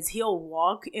later, is he'll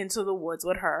walk into the woods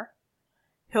with her.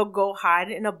 He'll go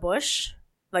hide in a bush,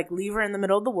 like leave her in the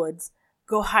middle of the woods,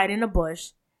 go hide in a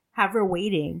bush, have her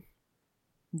waiting.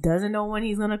 Doesn't know when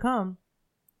he's going to come.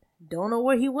 Don't know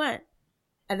where he went.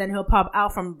 And then he'll pop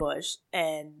out from the bush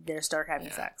and they'll start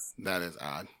having sex. That is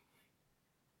odd.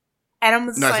 And I'm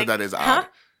just like, that is odd.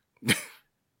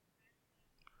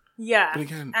 Yeah. But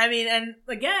again, I mean, and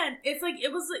again, it's like,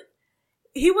 it was like,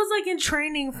 he was like in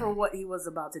training for what he was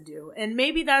about to do. And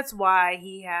maybe that's why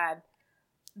he had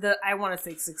I want to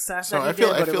say success. So I feel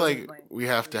like we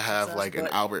have to have like an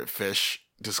Albert Fish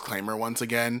disclaimer once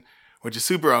again, which is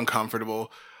super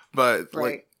uncomfortable, but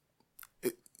like,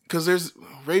 because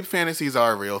rape fantasies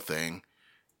are a real thing.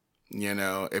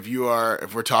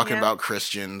 If we're talking about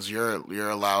Christians, you're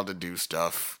allowed to do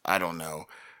stuff. I don't know.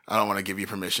 I don't want to give you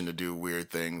permission to do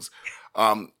weird things.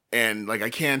 And like, I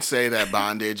can't say that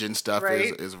bondage and stuff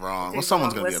Right? is wrong. Well, Take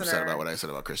someone's one going to be upset listener. about what I said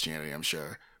about Christianity, I'm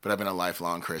sure. But I've been a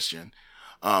lifelong Christian.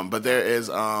 But there is,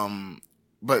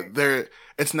 but there,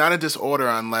 it's not a disorder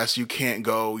unless you can't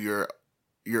go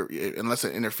unless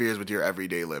it interferes with your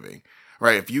everyday living,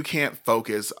 right? If you can't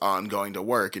focus on going to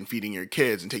work and feeding your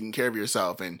kids and taking care of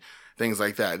yourself and things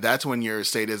like that, that's when your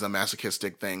sadism,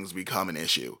 masochistic things become an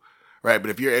issue, right?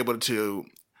 But if you're able to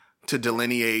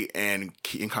delineate and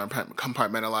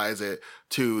compartmentalize it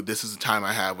to, this is the time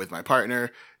I have with my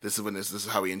partner, this is when this is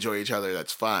how we enjoy each other,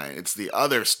 that's fine. It's the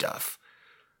other stuff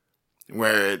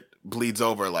where it bleeds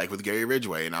over, like with Gary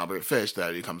Ridgway and Albert Fish, that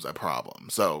it becomes a problem.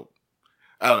 So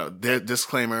I don't know, their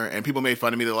disclaimer, and people made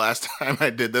fun of me the last time I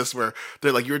did this, where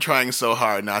they're like, you were trying so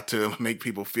hard not to make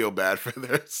people feel bad for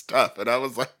their stuff. And I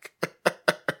was like,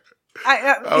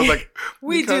 I was like,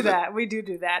 we do that. We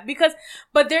do that because,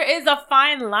 but there is a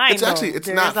fine line. It's actually, it's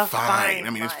not fine.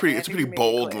 I mean, it's a pretty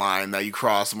bold line that you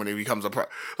cross when it becomes like,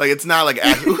 it's not like,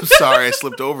 oops, sorry, I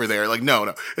slipped over there. Like,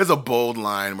 no, it's a bold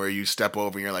line where you step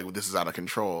over and you're like, well, this is out of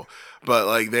control. But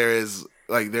like,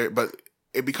 but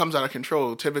it becomes out of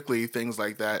control. Typically, things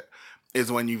like that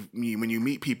is when you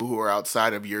meet people who are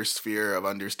outside of your sphere of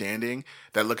understanding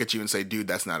that look at you and say, dude,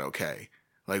 that's not okay.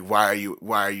 Like, why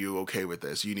are you okay with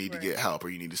this? You need to get help, or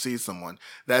you need to see someone.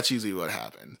 That's usually what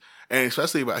happens. And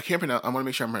especially, but I can't pronounce, I want to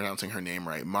make sure I'm pronouncing her name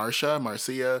right. Marcia.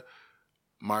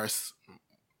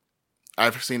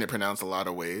 I've seen it pronounced a lot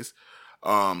of ways.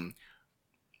 I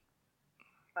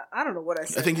don't know what I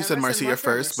said. I think you said Marcia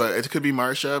first, but it could be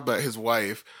Marcia, but his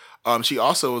wife, she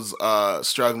also was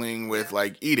struggling with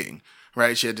like eating,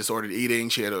 right? She had disordered eating.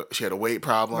 She had a weight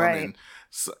problem, right. And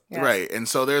so, yes. Right. And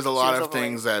so there's a lot of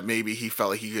things that maybe he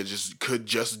felt like he could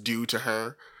just do to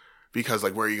her, because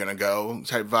like, where are you gonna go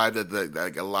type vibe that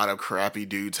like a lot of crappy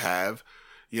dudes have,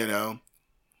 you know.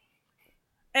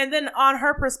 And then on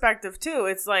her perspective too,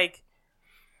 it's like,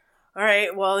 all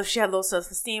right, well, if she had low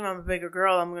self-esteem, I'm a bigger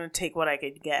girl, I'm going to take what I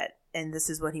could get. And this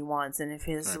is what he wants. And if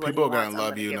his is what people he wants, are going to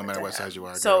love you no matter what size you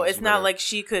are. So it's not like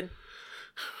she could,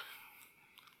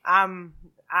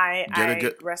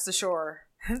 rest assured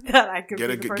that I could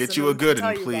get you a good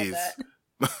one, please.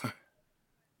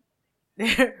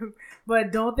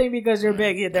 But don't think because you're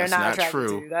big, they're not attracted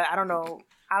true. to you. I don't know.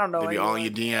 They be all in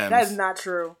your DMs. That is not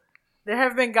true. There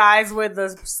have been guys with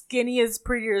the skinniest,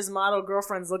 prettiest model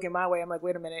girlfriends looking my way. I'm like,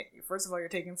 wait a minute. First of all, you're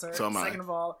taking sir. Second of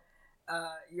all,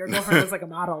 your girlfriend looks like a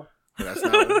model. That's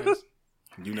not what it is.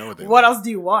 You know what they What else do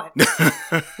you want?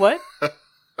 What?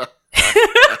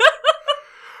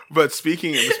 But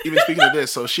speaking of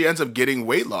this, so she ends up getting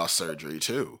weight loss surgery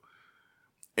too.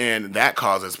 And that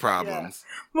causes problems.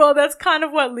 Yeah. Well, that's kind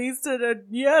of what leads to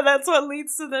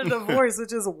the divorce,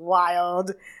 which is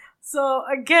wild. So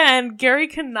again, Gary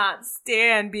cannot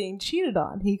stand being cheated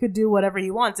on. He could do whatever he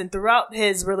wants. And throughout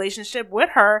his relationship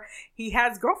with her, he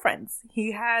has girlfriends.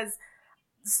 He has,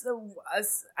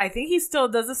 I think he still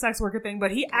does the sex worker thing,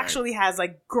 but he actually has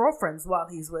like girlfriends while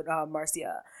he's with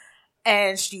Marcia.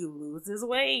 And she loses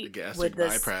weight with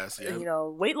this, bypass,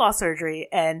 weight loss surgery.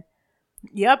 And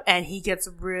and he gets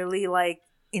really like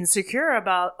insecure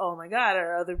about, oh my God,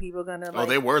 are other people gonna like,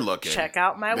 they were looking, check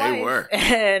out my wife? They were.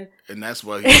 And that's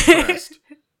why he was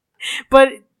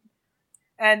pressed.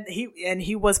 And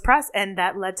he was pressed, and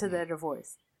that led to their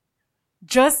divorce.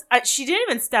 She didn't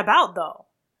even step out though.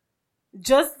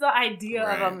 Just the idea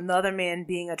of another man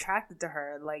being attracted to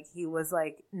her, like he was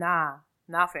like, nah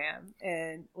fam,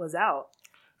 and was out.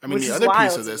 I mean, the other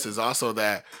piece of this is also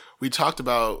that we talked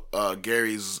about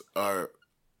Gary's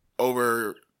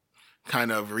over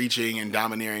kind of reaching and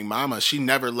domineering mama. She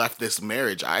never left this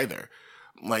marriage either.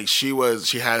 Like she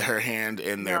had her hand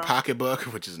in their pocketbook,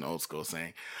 which is an old school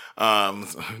saying.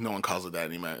 No one calls it that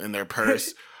anymore. In their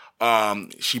purse.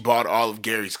 She bought all of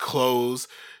Gary's clothes.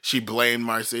 She blamed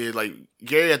Marcia. Like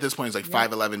Gary at this point is like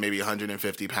 5'11", maybe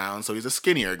 150 pounds. So he's a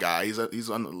skinnier guy. He's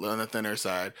on the thinner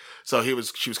side. So she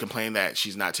was complaining that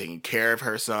she's not taking care of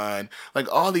her son.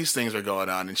 Like all these things are going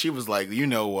on. And she was like, you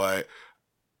know what?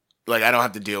 Like I don't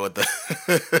have to deal with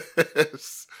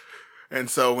this. And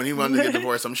so when he wanted to get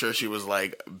divorced, I'm sure she was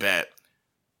like, bet.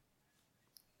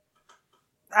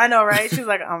 I know, right? She's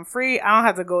like, I'm free. I don't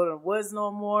have to go to the woods no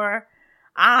more.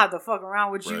 I don't have to fuck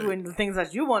around with you and the things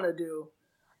that you want to do.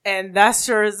 And that's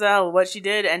sure as hell what she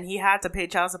did. And he had to pay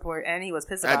child support, and he was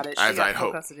pissed about it. She got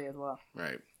full custody as well.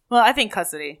 Right. Well, I think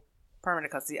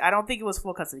permanent custody. I don't think it was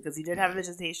full custody because he did have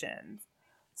visitation.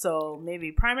 So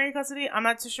maybe primary custody. I'm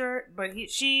not too sure, but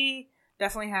she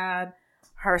definitely had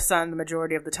her son the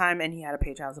majority of the time, and he had to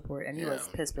pay child support, and he was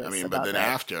pissed. I mean, but then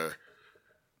after,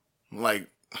 like,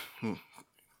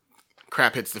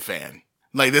 crap hits the fan.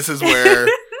 Like this is where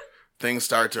things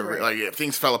start to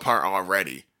things fell apart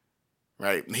already.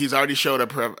 Right, he's already showed a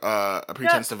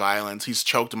pretense to violence. He's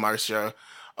choked Marcia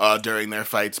during their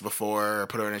fights before, or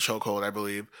put her in a chokehold, I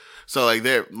believe. So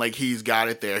he's got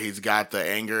it there. He's got the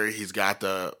anger. He's got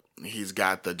the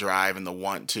drive and the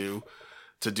want to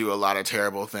do a lot of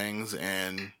terrible things.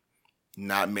 And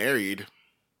not married,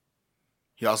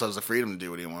 he also has the freedom to do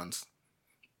what he wants.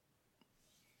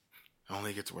 It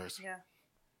only gets worse. Yeah,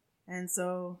 and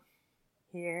so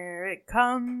here it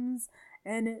comes.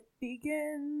 And it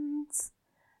begins.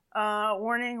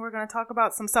 Warning, we're going to talk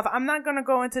about some stuff. I'm not going to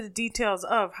go into the details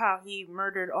of how he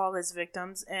murdered all his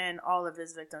victims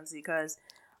because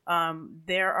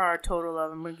there are a total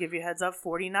of, I'm going to give you a heads up,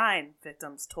 49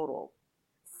 victims total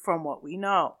from what we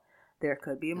know. There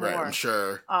could be more. Right, I'm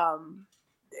sure.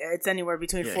 It's anywhere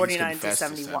between 49 to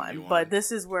 71. But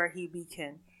this is where he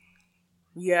became.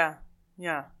 Yeah.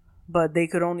 But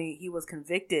he was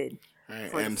convicted.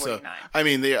 Right. And so, I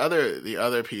mean, the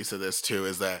other piece of this too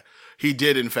is that he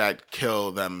did in fact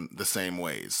kill them the same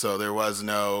ways. So there was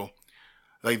no,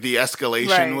 the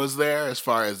escalation was there as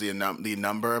far as the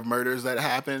number of murders that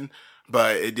happened,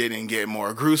 but it didn't get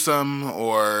more gruesome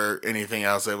or anything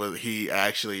else. It was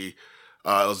it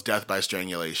was death by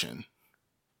strangulation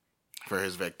for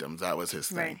his victims. That was his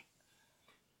thing. Right.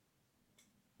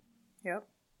 Yep.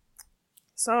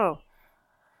 So,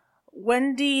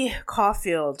 Wendy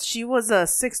Caulfield, she was a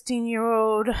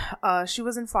 16-year-old. She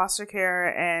was in foster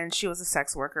care and she was a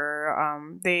sex worker.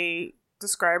 They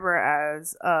describe her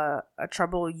as a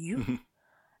troubled youth.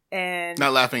 And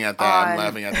not laughing at that. I'm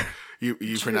laughing at you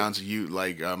pronounce youth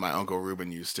like my Uncle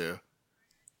Ruben used to.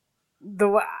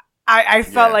 I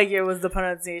felt like it was the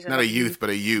pronunciation. Not a youth, but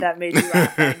a youth. That made you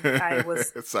laugh. I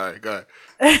was sorry, go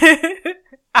ahead.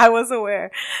 I was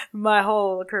aware. My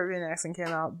whole Caribbean accent came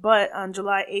out. But on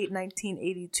July 8,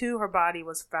 1982, her body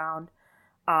was found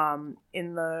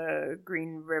in the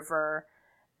Green River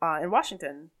in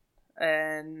Washington.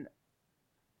 And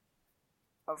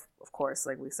of course,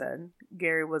 like we said,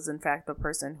 Gary was in fact the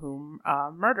person who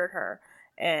murdered her.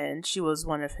 And she was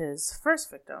one of his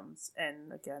first victims.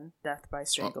 And again, death by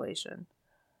strangulation.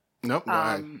 Nope, go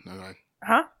ahead.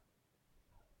 Huh?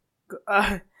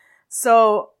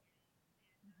 So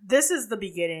this is the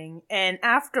beginning. And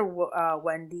after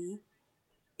Wendy,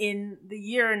 in the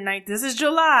year, this is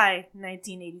July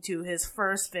 1982, his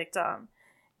first victim.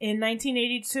 In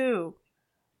 1982,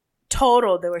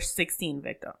 total, there were 16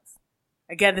 victims.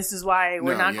 Again, this is why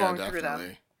we're not going through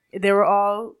them. They were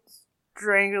all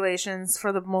strangulations.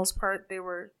 For the most part, they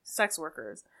were sex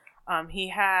workers. He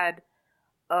had,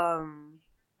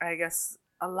 I guess,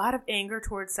 a lot of anger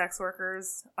towards sex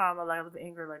workers. A lot of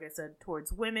anger, like I said,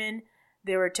 towards women.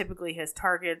 They were typically his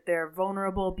target. They're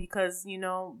vulnerable because,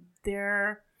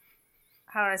 they're,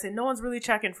 how do I say, no one's really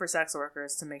checking for sex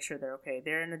workers to make sure they're okay.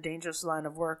 They're in a dangerous line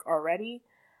of work already.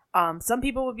 Some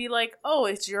people would be like, oh,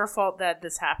 it's your fault that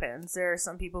this happens. There are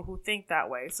some people who think that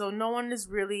way. So no one is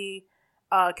really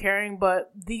caring,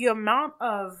 but the amount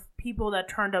of people that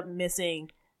turned up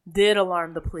missing did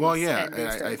alarm the police. Well, yeah,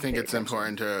 and I think it's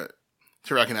important to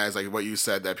recognize, like what you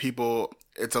said, that people,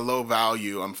 it's a low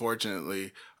value,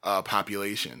 unfortunately,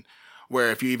 population.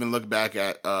 Where if you even look back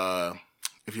at,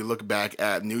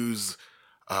 news,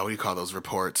 what do you call those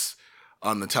reports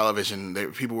on the television?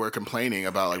 People were complaining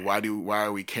about like why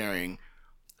are we caring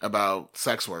about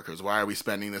sex workers? Why are we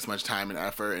spending this much time and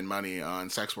effort and money on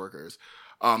sex workers?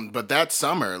 But that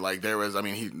summer, like there was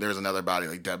another body,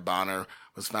 like Deb Bonner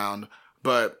was found,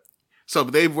 but. So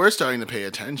they were starting to pay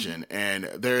attention, and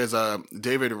there is a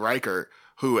David Reichert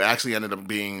who actually ended up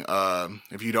being,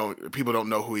 people don't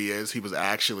know who he is. He was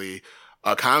actually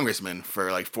a congressman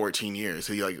for like 14 years.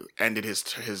 He like ended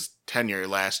his tenure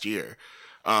last year,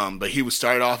 but he was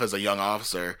started off as a young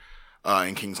officer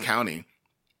in Kings County,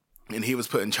 and he was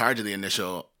put in charge of the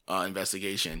initial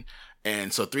investigation.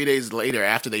 And so 3 days later,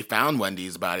 after they found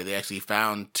Wendy's body, they actually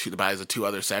found the bodies of two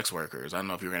other sex workers. I don't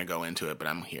know if you're going to go into it, but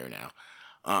I'm here now.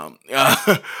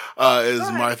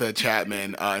 Is Martha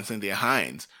Chapman and Cynthia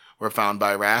Hines were found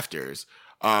by rafters.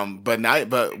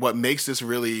 But what makes this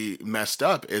really messed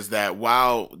up is that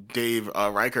while Dave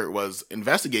Reichert was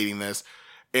investigating this,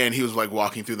 and he was like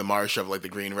walking through the marsh of like the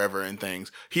Green River and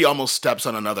things, he almost steps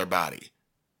on another body.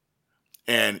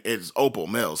 And it's Opal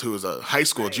Mills, who was a high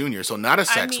school junior, so not a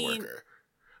sex worker,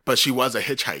 but she was a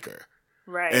hitchhiker.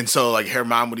 Right. And so, like, her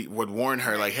mom would warn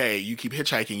her, like, hey, you keep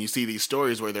hitchhiking. You see these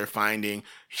stories where they're finding...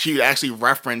 She actually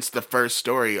referenced the first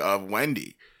story of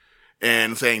Wendy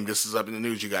and saying, this is up in the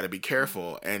news. You got to be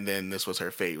careful. And then this was her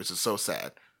fate, which is so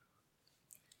sad.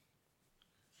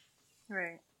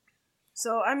 Right.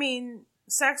 So, I mean,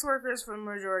 sex workers for the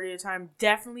majority of the time,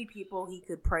 definitely people he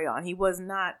could prey on. He was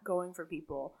not going for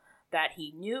people that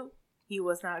he knew. He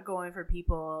was not going for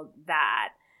people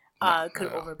that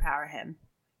could overpower him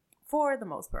for the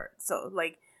most part. So,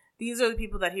 like, these are the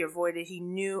people that he avoided. He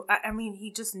knew, I mean,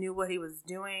 he just knew what he was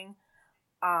doing.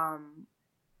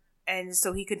 And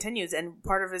so he continues. And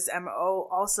part of his MO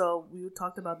also, we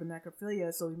talked about the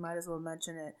necrophilia, so we might as well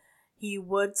mention it. He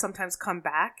would sometimes come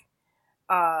back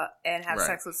and have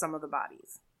sex with some of the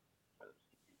bodies.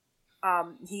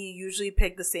 He usually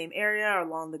picked the same area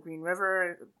along the Green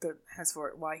River.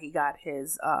 Henceforth, why he got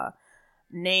his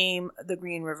name, the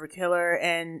Green River Killer.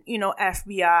 And, you know,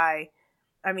 FBI,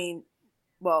 I mean,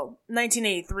 well,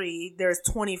 1983, there's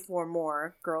 24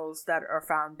 more girls that are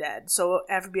found dead. So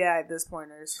FBI at this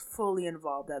point is fully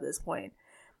involved at this point.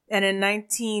 And in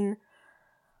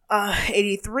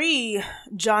 1983,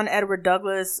 John Edward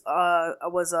Douglas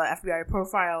was a FBI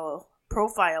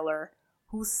profiler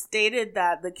who stated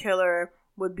that the killer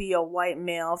would be a white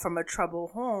male from a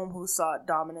troubled home who sought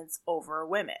dominance over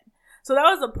women. So that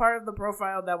was a part of the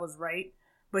profile that was right,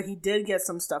 but he did get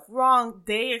some stuff wrong.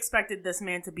 They expected this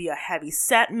man to be a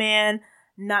heavy-set man,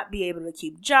 not be able to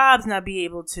keep jobs, not be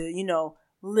able to, you know,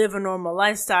 live a normal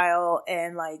lifestyle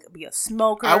and, like, be a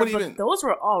smoker. But those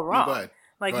were all wrong. No,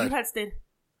 like, you had stated...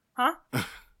 Huh?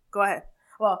 Go ahead.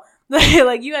 Well,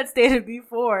 like you had stated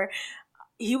before,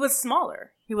 he was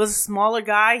smaller. He was a smaller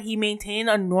guy. He maintained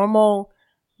a normal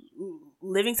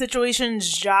living situations,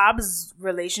 jobs,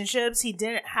 relationships. He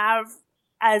didn't have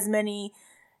as many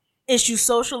issues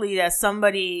socially as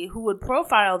somebody who would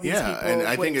profile these people. Yeah, and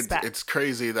I think it's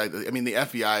crazy that, I mean, the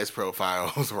FBI's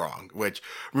profile was wrong, which,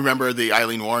 remember the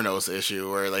Eileen Wuornos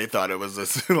issue where they thought it was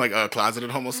this, like, a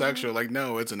closeted homosexual. Like,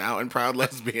 no, it's an out and proud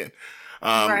lesbian.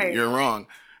 You're wrong.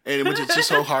 And which it's just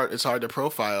so hard, it's hard to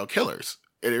profile killers.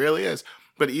 It really is.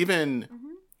 But even...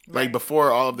 Like,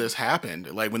 before all of this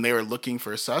happened, like, when they were looking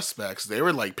for suspects, they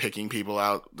were, like, picking people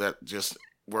out that just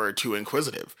were too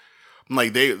inquisitive.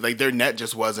 Like, their net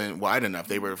just wasn't wide enough.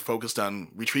 They were focused on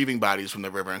retrieving bodies from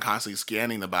the river and constantly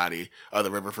scanning the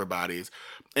river for bodies.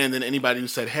 And then anybody who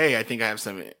said, hey, I think I have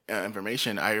some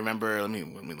information. I remember, let me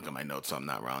look at my notes so I'm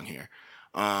not wrong here.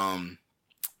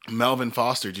 Melvin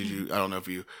Foster, I don't know if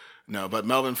you know, but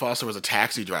Melvin Foster was a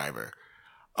taxi driver.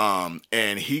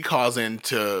 And he calls in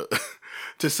to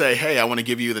say, hey, I want to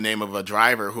give you the name of a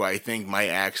driver who I think might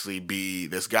actually be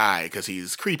this guy because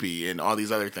he's creepy and all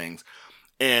these other things.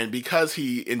 And because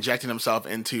he injected himself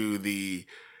into the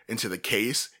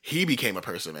case, he became a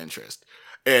person of interest.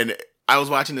 And I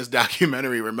was watching this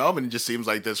documentary where Melvin just seems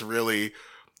like this really,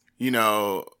 you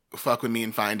know, fuck with me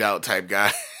and find out type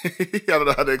guy. I don't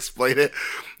know how to explain it.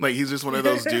 Like, he's just one of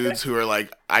those dudes who are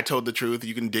like, I told the truth.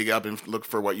 You can dig up and look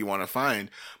for what you want to find.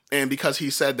 And because he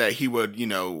said that he would, you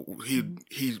know,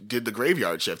 he did the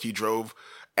graveyard shift. He drove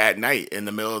at night in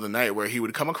the middle of the night where he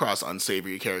would come across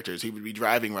unsavory characters. He would be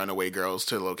driving runaway girls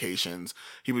to locations.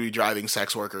 He would be driving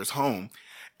sex workers home.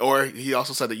 Or he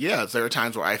also said that, yeah, there are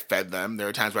times where I fed them. There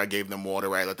are times where I gave them water,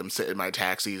 where I let them sit in my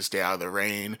taxi to stay out of the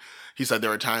rain. He said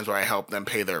there were times where I helped them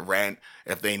pay their rent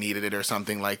if they needed it or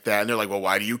something like that. And they're like, well,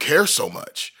 why do you care so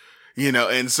much? You know,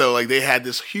 and so, like, they had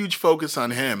this huge focus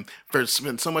on him for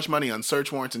spending so much money on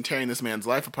search warrants and tearing this man's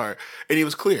life apart, and he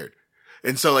was cleared.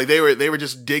 And so, like, they were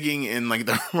just digging in, like,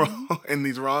 in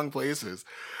these wrong places.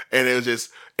 And it was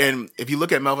just, and if you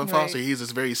look at Melvin Foster, he's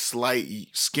this very slight,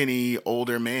 skinny,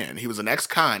 older man. He was an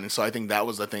ex-con, and so I think that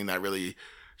was the thing that really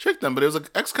tricked them. But it was an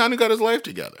ex-con who got his life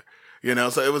together, you know.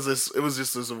 So it was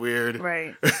just this weird,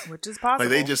 right? Which is possible.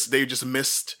 Like they just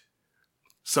missed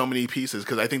so many pieces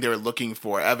because I think they were looking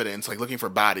for evidence, like looking for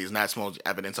bodies, not so much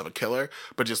evidence of a killer,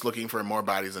 but just looking for more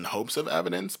bodies in hopes of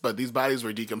evidence. But these bodies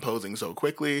were decomposing so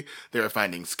quickly; they were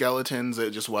finding skeletons.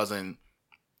 It just wasn't.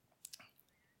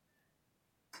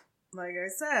 Like I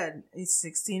said, it's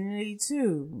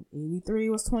 1682. 83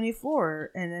 was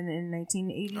 24. And then in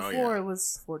 1984, it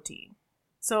was 14.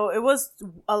 So it was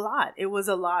a lot. It was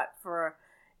a lot for,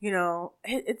 you know,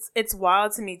 it's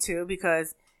wild to me too,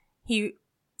 because he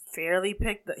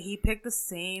picked the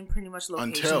same pretty much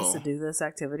locations to do this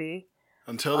activity.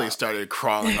 Until they started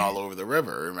crawling all over the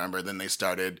river, remember? Then he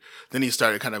started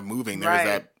kind of moving. There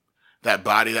was that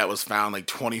body that was found like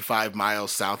 25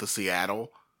 miles south of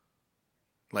Seattle.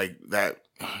 Like that,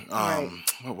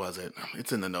 what was it?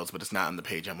 It's in the notes, but it's not on the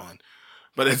page I'm on.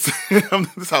 But it's this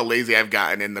is how lazy I've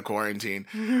gotten in the quarantine.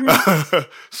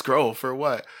 Scroll for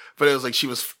what? But it was like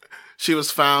she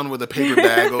was found with a paper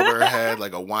bag over her head,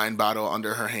 like a wine bottle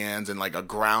under her hands, and like a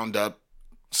ground up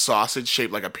sausage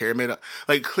shaped like a pyramid.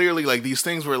 Like clearly, like these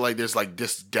things were like there's like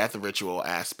this death ritual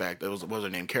aspect. What was her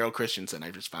name? Carol Christensen.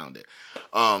 I just found it.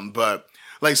 But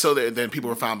Like, so then people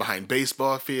were found behind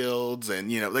baseball fields,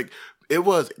 and like it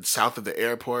was south of the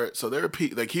airport. So there were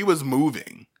like he was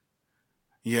moving,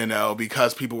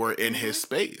 because people were in his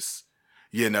space,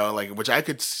 like which I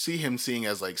could see him seeing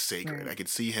as like sacred. I could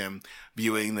see him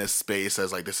viewing this space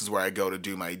as like, this is where I go to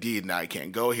do my deed. Now I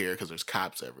can't go here because there's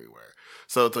cops everywhere.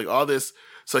 So it's like all this.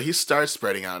 So he starts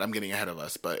spreading out. I'm getting ahead of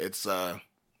us, but it's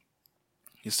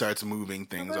he starts moving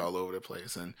things all over the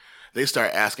place, and they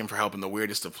start asking for help in the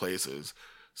weirdest of places.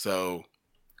 So,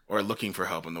 or looking for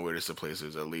help in the weirdest of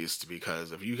places, at least,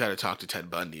 because if you got to talk to Ted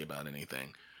Bundy about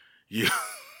anything, you.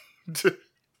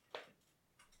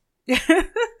 I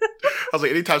was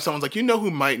like, anytime someone's like,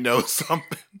 who might know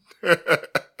something. This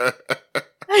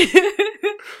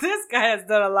guy has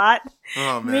done a lot.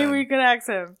 Oh, man. Maybe we could ask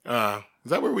him. Is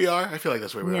that where we are? I feel like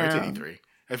that's where we are. It's 83.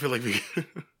 I feel like we...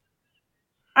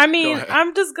 I mean,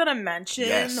 I'm just going to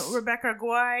mention Rebecca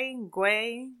Guay.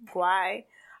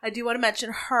 I do want to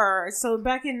mention her. So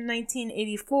back in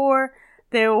 1984,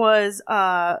 there was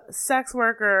a sex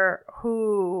worker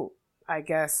who, I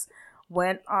guess,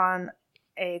 went on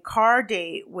a car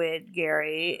date with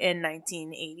Gary in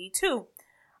 1982.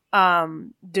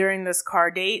 During this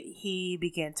car date, he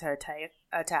began to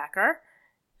attack her.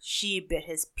 She bit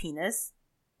his penis.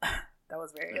 That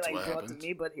was very blunt to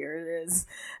me, but here it is.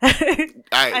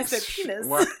 I said penis.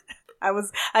 What?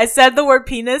 I said the word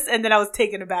penis, and then I was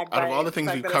taken aback by it. Out of all the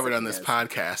things we've covered on this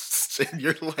podcast,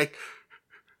 you're like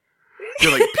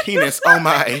penis. Oh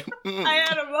my! I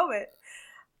had a moment.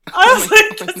 I was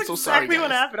like, that's so exactly sorry,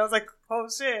 what happened. I was like, oh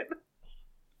shit.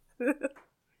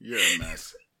 You're a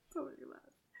mess.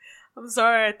 I'm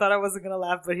sorry. I thought I wasn't gonna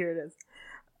laugh, but here it is.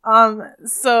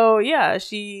 So yeah,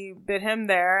 she bit him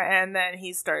there, and then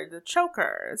he started to choke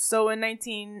her. So in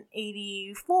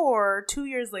 1984, 2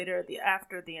 years later,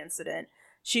 after the incident,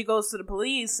 she goes to the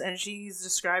police and she's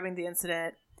describing the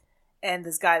incident and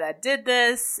this guy that did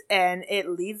this, and it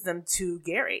leads them to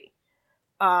Gary.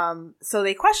 So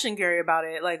they question Gary about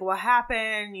it, like, what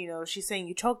happened? She's saying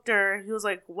you choked her. He was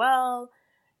like, well,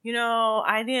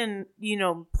 I didn't,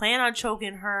 plan on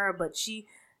choking her, but she,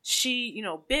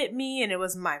 bit me, and it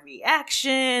was my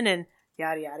reaction, and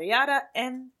yada, yada, yada.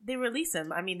 And they release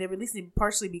him. I mean, they released him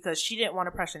partially because she didn't want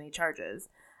to press any charges.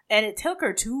 And it took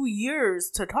her 2 years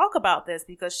to talk about this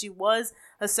because she was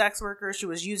a sex worker. She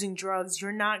was using drugs.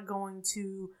 You're not going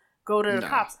to go to the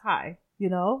cops high, You're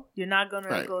not going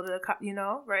to go to the cops,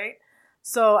 right?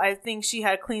 So I think she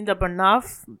had cleaned up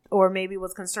enough, or maybe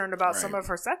was concerned about some of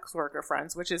her sex worker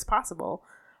friends, which is possible,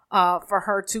 for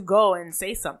her to go and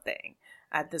say something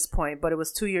at this point. But it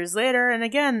was 2 years later, and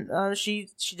again, she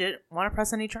didn't want to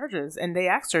press any charges, and they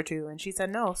asked her to, and she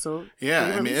said no. So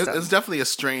yeah, I mean, it's definitely a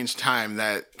strange time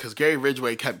because Gary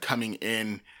Ridgway kept coming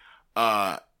in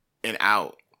and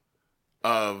out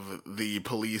of the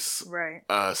police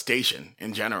station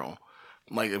in general.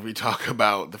 Like, if we talk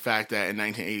about the fact that in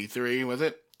 1983, was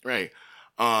it? Right.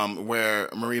 Where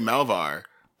Marie Melvar.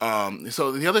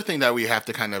 So the other thing that we have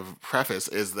to kind of preface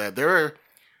is that there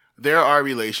are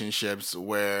relationships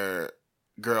where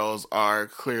girls are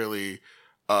clearly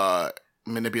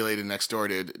manipulated and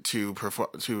extorted to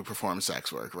perform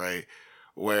sex work, right?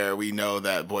 Where we know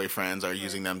that boyfriends are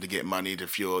using them to get money to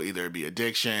fuel either be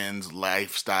addictions,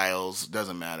 lifestyles,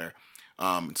 doesn't matter.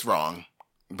 It's wrong.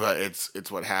 But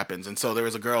it's what happens. And so there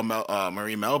was a girl,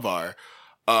 Marie Melvar,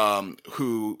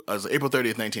 who, as April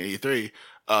 30th, 1983,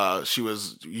 she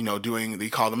was, doing, they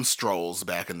call them strolls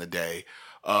back in the day.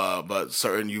 But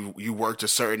you worked a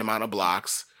certain amount of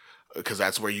blocks because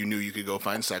that's where you knew you could go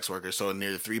find sex workers. So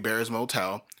near the Three Bears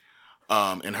Motel,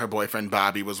 and her boyfriend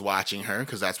Bobby was watching her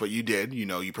because that's what you did.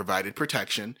 You provided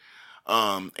protection.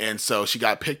 And so she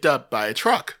got picked up by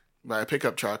a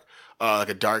pickup truck, like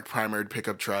a dark primered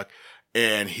pickup truck.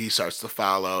 And he starts to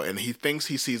follow, and he thinks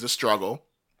he sees a struggle,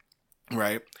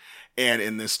 right? And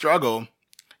in this struggle,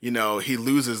 he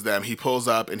loses them. He pulls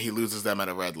up and he loses them at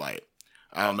a red light.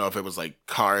 I don't know if it was like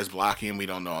cars blocking him. We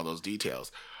don't know all those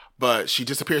details. But she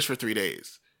disappears for 3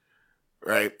 days,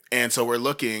 right? And so we're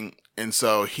looking, and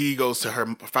so he goes to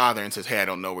her father and says, hey, I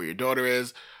don't know where your daughter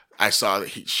is. I saw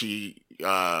that she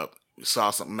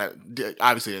saw something that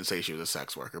obviously didn't say she was a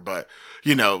sex worker, but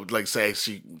like say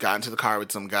she got into the car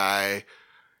with some guy,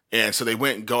 and so they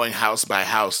went going house by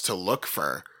house to look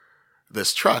for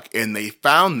this truck, and they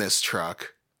found this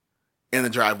truck in the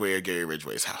driveway of Gary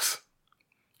Ridgway's house,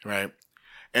 right?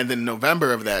 And then in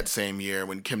November of that same year,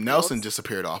 when Kim Nelson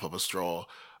disappeared off of a stroll,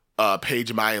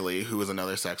 Paige Miley, who was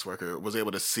another sex worker, was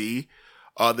able to see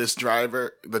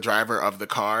the driver of the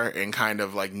car, and kind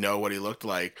of like know what he looked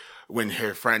like when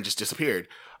her friend just disappeared.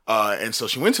 And so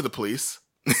she went to the police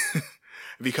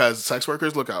because sex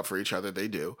workers look out for each other. They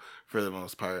do, for the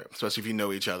most part, especially if you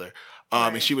know each other. Right.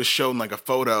 And she was shown like a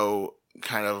photo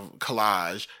kind of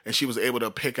collage, and she was able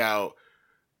to pick out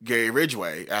Gary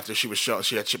Ridgway after she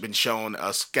had been shown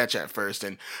a sketch at first.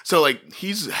 And so like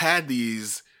he's had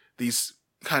these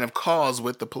kind of calls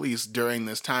with the police during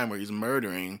this time where he's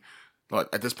murdering,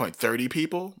 what, at this point, 30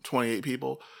 people, 28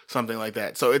 people, something like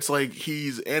that. So it's like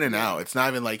he's in and out. It's not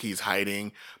even like he's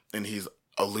hiding and he's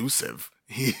elusive.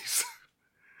 He's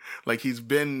like he's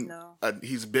been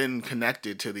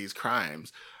connected to these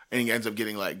crimes, and he ends up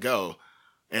getting let go.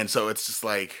 And so it's just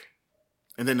like,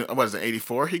 and then what is it,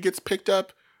 84? He gets picked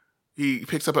up. He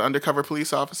picks up an undercover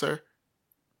police officer.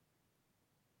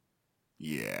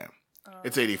 Yeah.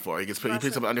 It's 84. He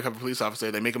picks up an undercover police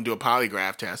officer. They make him do a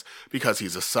polygraph test because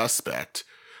he's a suspect.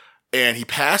 And he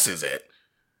passes it.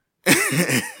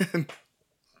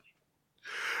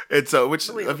 And so, I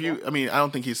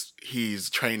don't think he's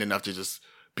trained enough to just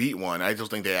beat one. I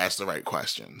just think they ask the right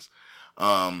questions.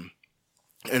 And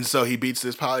so he beats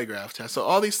this polygraph test. So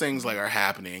all these things like are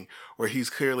happening where he's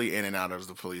clearly in and out of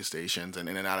the police stations and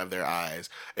in and out of their eyes.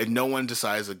 And no one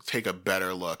decides to take a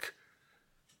better look.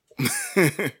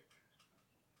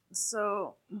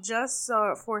 So just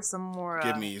for some more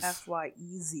FY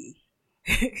easy.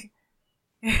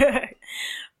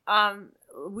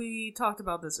 We talked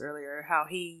about this earlier, how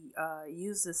he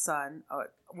used his son.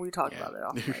 We talked about it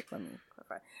off mic. Let me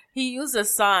clarify. He used his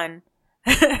son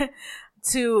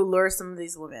to lure some of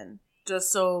these women, just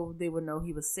so they would know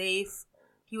he was safe.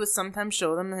 He would sometimes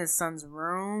show them his son's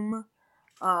room.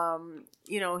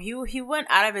 He went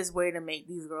out of his way to make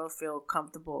these girls feel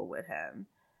comfortable with him.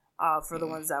 For the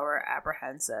ones that were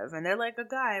apprehensive, and they're like, a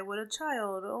guy with a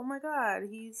child. Oh my God,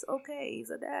 he's okay.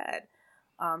 He's a dad.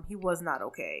 He was not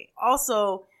okay.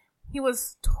 Also, he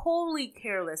was totally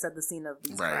careless at the scene of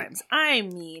these crimes. I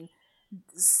mean,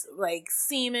 like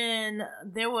semen,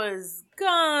 there was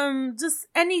gum, just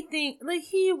anything. Like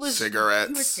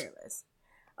cigarettes. He was careless.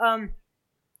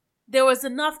 There was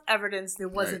enough evidence. There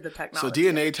wasn't the technology.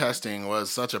 So DNA testing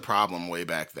was such a problem way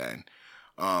back then.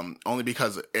 Only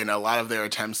because in a lot of their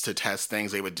attempts to test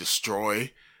things, they would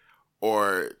destroy,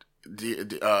 or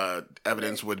the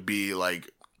evidence would be like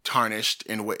tarnished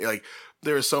in way. Like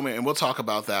there are so many, and we'll talk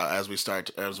about that as we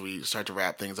start to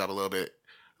wrap things up a little bit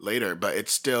later. But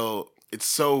it's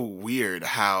so weird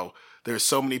how there's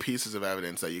so many pieces of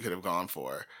evidence that you could have gone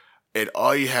for, and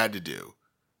all you had to do,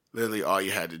 literally all you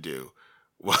had to do,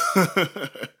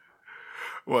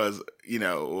 was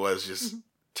just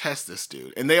test this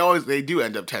dude. And they do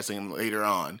end up testing him later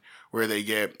on, where they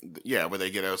get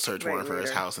a search warrant for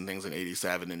his house and things in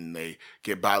 87, and they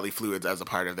get bodily fluids as a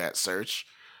part of that search,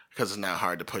 because it's not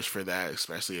hard to push for that,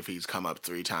 especially if he's come up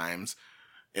 3 times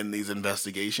in these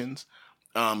investigations.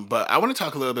 But I want to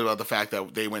talk a little bit about the fact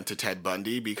that they went to Ted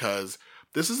Bundy, because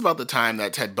this is about the time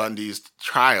that Ted Bundy's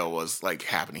trial was like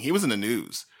happening. He was in the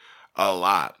news a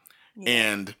lot. Yeah.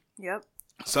 And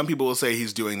some people will say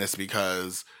he's doing this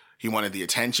because he wanted the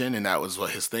attention, and that was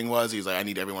what his thing was. He's like, I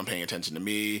need everyone paying attention to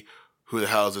me. Who the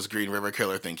hell does this Green River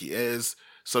Killer think he is?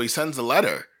 So he sends a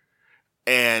letter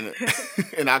and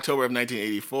in October of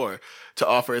 1984 to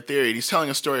offer a theory. And he's telling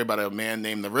a story about a man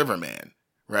named the Riverman,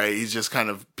 right? He's just kind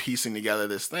of piecing together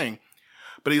this thing.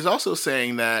 But he's also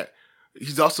saying that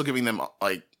he's also giving them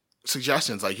like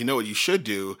suggestions, like, what you should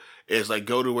do is like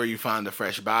go to where you found the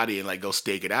fresh body and like go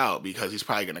stake it out, because he's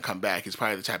probably going to come back. He's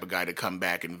probably the type of guy to come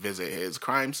back and visit his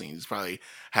crime scene. He's probably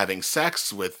having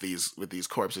sex with these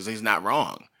corpses. He's not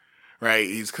wrong, right?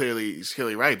 He's clearly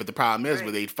right. But the problem is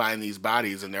where they'd find these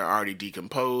bodies and they're already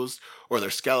decomposed or they're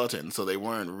skeletons, so they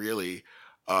weren't really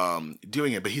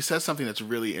doing it. But he says something that's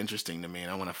really interesting to me,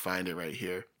 and I want to find it right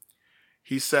here.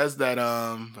 He says that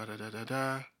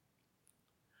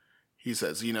he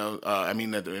says,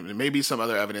 that there may be some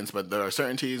other evidence, but there are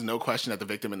certainties, no question that the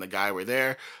victim and the guy were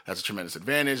there. That's a tremendous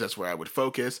advantage. That's where I would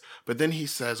focus. But then he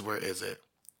says, where is it?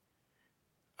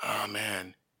 Oh,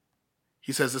 man.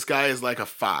 He says this guy is like a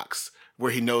fox,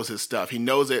 where he knows his stuff. He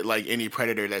knows it like any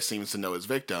predator that seems to know his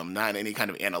victim, not in any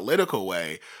kind of analytical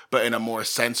way, but in a more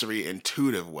sensory,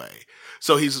 intuitive way.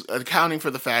 So he's accounting for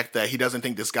the fact that he doesn't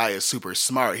think this guy is super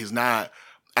smart. He's not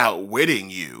outwitting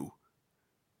you.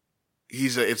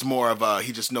 It's more of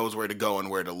he just knows where to go and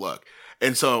where to look.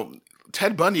 And so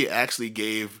Ted Bundy actually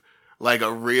gave like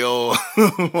a real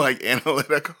like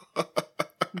analytical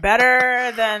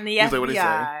better than the He's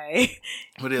FBI. Like,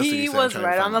 what else did he say? Was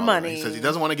right on the money. He says he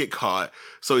doesn't want to get caught,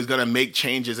 so he's going to make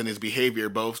changes in his behavior,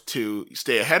 both to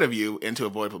stay ahead of you and to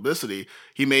avoid publicity.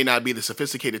 He may not be the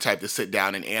sophisticated type to sit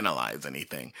down and analyze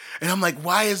anything. And I'm like,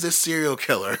 why is this serial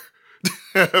killer?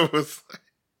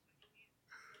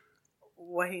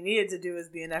 what he needed to do is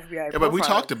be an FBI. Yeah, but we profiler,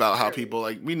 talked about how clearly. people,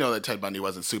 like, we know that Ted Bundy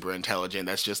wasn't super intelligent.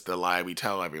 That's just the lie we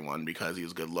tell everyone because he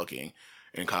was good looking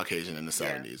and Caucasian in the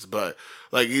 70s. But,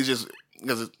 like, he's just,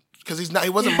 because he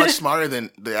wasn't much smarter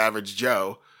than the average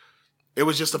Joe. It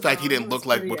was just the fact he didn't look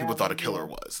like what people thought a killer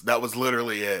was. That was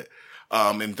literally it.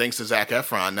 And thanks to Zac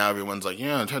Efron, now everyone's like,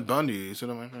 yeah, Ted Bundy, he's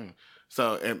my friend.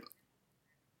 So,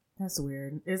 that's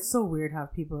weird. It's so weird how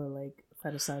people are like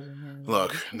fetishizing him.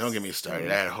 Look, don't get me started.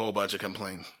 I had a whole bunch of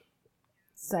complaints.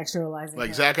 Sexualizing like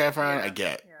him. Zac Efron, Yeah. I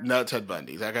get. Yeah. Not Ted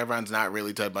Bundy. Zac Efron's not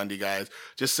really Ted Bundy, guys.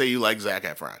 Just say you like Zac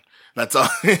Efron. That's all.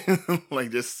 Like,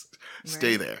 just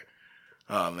stay there.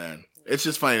 Oh, man. It's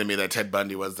just funny to me that Ted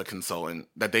Bundy was the consultant,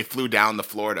 that they flew down to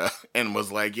Florida and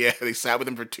was like, yeah, they sat with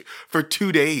him for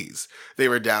 2 days. They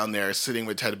were down there sitting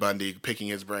with Ted Bundy, picking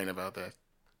his brain about that.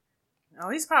 Oh,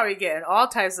 he's probably getting all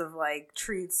types of like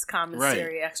treats,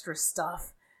 commissary, extra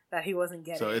stuff that he wasn't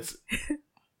getting. So it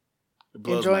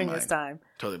blows enjoying my mind. his time.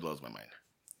 Totally blows my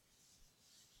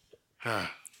mind.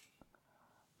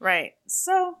 Right.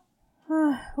 So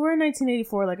we're in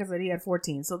 1984. Like I said, he had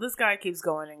 14. So this guy keeps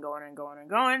going and going and going and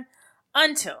going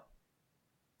until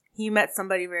he met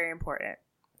somebody very important,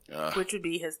 which would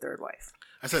be his third wife.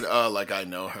 I said, like I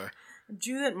know her.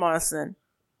 Judith Mawson.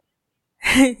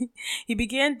 He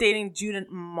began dating Judith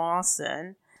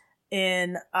Mawson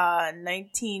in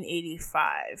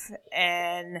 1985,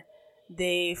 and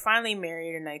they finally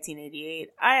married in 1988.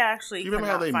 I actually could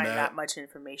not find that much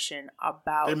information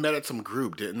about. They met at some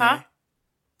group, didn't Huh? they?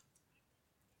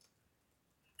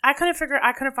 I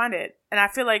couldn't find it, and I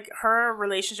feel like her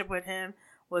relationship with him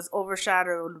was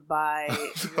overshadowed by.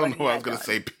 I don't know. I was gonna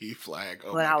say P Flag.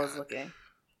 When I was looking,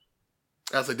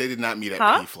 I was like, they did not meet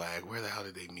at P Flag. Where the hell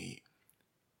did they meet?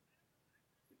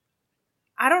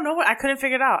 I don't know. I couldn't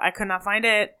figure it out. I could not find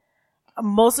it.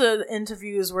 Most of the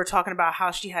interviews were talking about how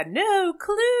she had no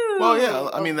clue. Well, yeah.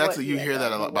 I mean, you hear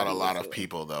that about a lot of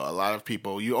people, though. A lot of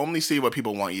people, you only see what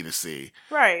people want you to see,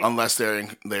 right? Unless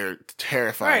they're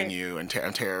terrifying you and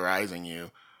terrorizing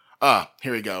you.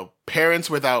 Here we go. Parents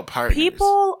without partners.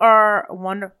 People are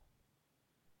wonderful.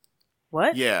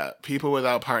 What? Yeah, people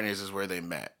without partners is where they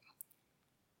met.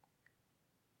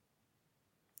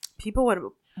 People with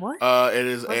what? It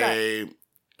is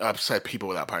upset people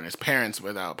without partners. Parents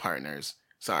without partners.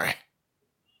 Sorry.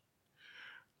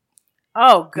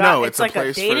 Oh God! No, it's a like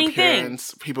place a dating for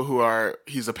parents, people who are.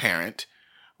 He's a parent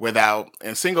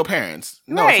and single parents.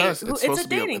 No, right. it's not. It's supposed to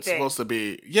be. It's supposed to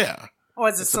be. Yeah. Oh,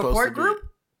 it's a support group.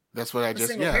 That's what I just.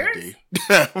 Single Yeah, parents?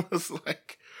 I was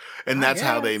like, and that's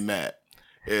how they met.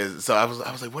 So I was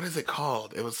like, what is it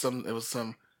called? It was some.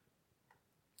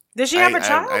 Did she have a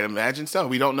child? I'd imagine so.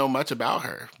 We don't know much about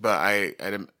her, but I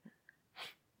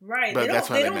right. But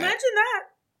They don't mention that.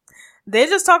 They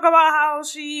just talk about how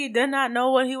she did not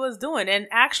know what he was doing. And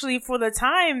actually, for the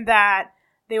time that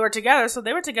they were together, so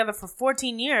they were together for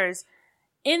 14 years.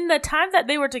 In the time that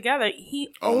they were together,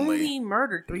 he only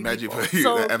murdered 3 people.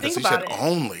 So the emphasis think about said it.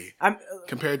 only.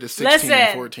 Compared to 16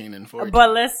 and 14 and 14.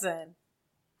 But listen.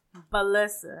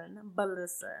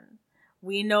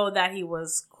 We know that he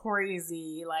was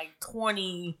crazy, like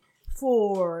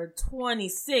 24,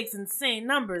 26, insane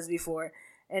numbers before.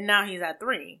 And now he's at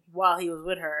 3 while he was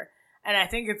with her. And I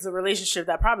think it's a relationship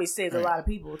that probably saved a lot of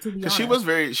people, to be honest. She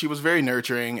was very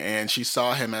nurturing, and she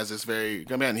saw him as this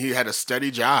he had a steady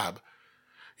job.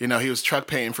 You know, he was truck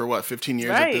paying for 15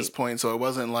 years at this point. So it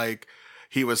wasn't like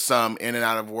he was some in and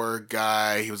out of work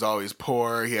guy. He was always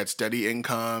poor. He had steady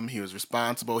income. He was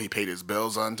responsible. He paid his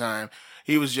bills on time.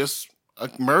 He was just a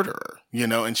murderer,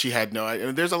 and she had no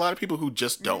idea. There's a lot of people who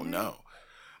just don't know.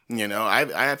 I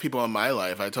have people in my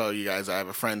life. I tell you guys, I have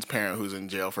a friend's parent who's in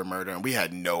jail for murder, and we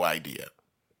had no idea.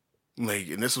 Like,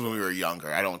 and this was when we were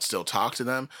younger. I don't still talk to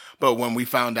them, but when we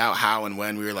found out how and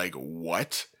when, we were like,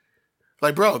 what?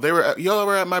 Like, bro, y'all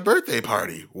were at my birthday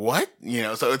party. What?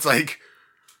 So it's like,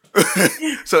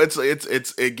 so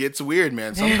it gets weird,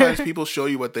 man. Sometimes people show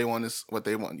you what they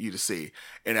want you to see,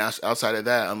 and outside of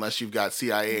that, unless you've got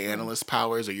CIA analyst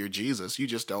powers or you're Jesus, you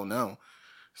just don't know.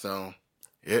 So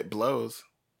it blows.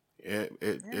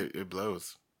 It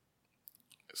blows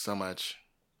so much.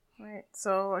 Right.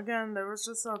 So again, there was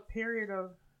just a period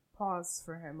of pause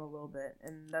for him a little bit,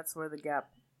 and that's where the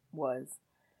gap was.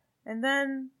 And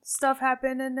then stuff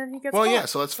happened, and then he gets. Well, caught. yeah.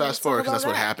 So let's fast forward because that's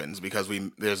what happens. Because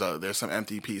there's some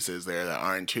empty pieces there that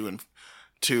aren't too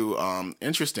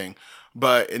interesting.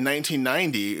 But in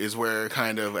 1990 is where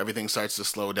kind of everything starts to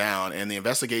slow down, and the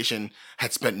investigation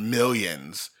had spent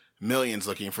millions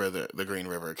looking for the Green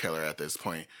River Killer at this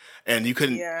point, and you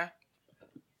couldn't. Yeah.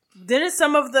 Didn't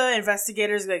some of the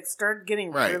investigators like start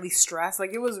getting Right. really stressed?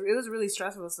 Like it was really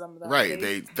stressful with some of them. Right,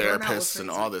 they therapists and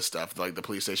all this stuff, like the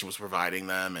police station was providing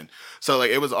them, and so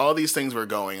like it was all these things were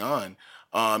going on,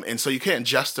 and so you can't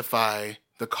justify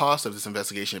the cost of this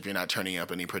investigation if you're not turning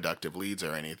up any productive leads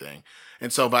or anything.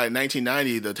 And so by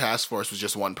 1990, the task force was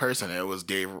just one person, and it was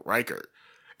Dave Reichert,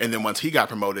 and then once he got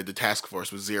promoted, the task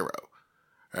force was zero,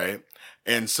 right?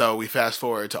 And so we fast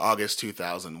forward to August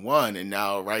 2001, and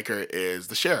now Reichert is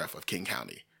the sheriff of King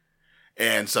County.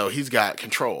 And so he's got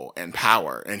control and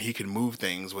power, and he can move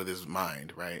things with his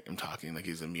mind, right? I'm talking like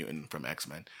he's a mutant from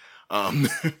X-Men.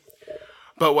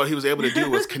 But what he was able to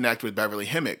do was connect with Beverly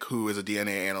Himmick, who is a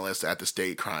DNA analyst at the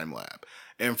state crime lab.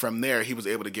 And from there, he was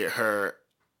able to get her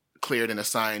cleared and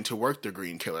assigned to work the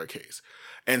Green Killer case.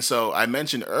 And so I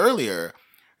mentioned earlier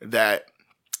that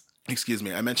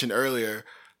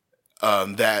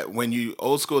when you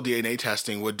old school DNA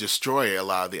testing would destroy a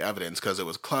lot of the evidence because it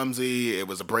was clumsy, it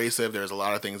was abrasive, there was a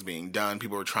lot of things being done.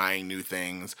 People were trying new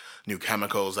things, new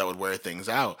chemicals that would wear things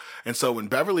out. And so when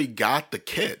Beverly got the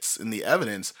kits and the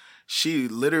evidence, she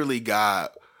literally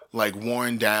got like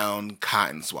worn down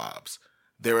cotton swabs.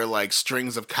 They were like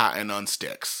strings of cotton on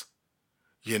sticks,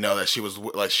 that she was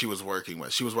working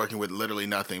with. She was working with literally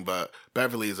nothing, but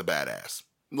Beverly is a badass.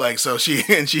 Like, so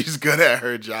she's good at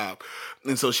her job.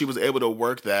 And so she was able to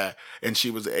work that, and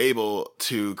she was able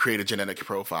to create a genetic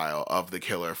profile of the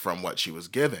killer from what she was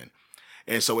given.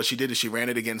 And so what she did is she ran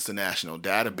it against the national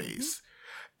database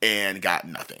and got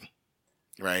nothing,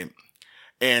 right?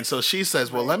 And so she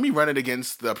says, well, let me run it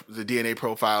against the DNA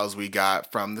profiles we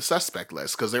got from the suspect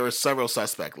list, because there were several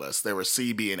suspect lists. There were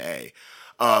C, B, and A.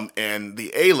 And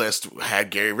the A list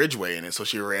had Gary Ridgway in it, so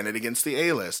she ran it against the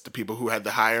A list, the people who had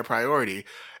the higher priority.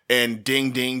 And ding,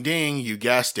 ding, ding, you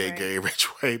guessed it, right. Gary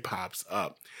Ridgway pops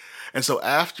up. And so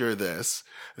after this,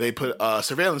 they put a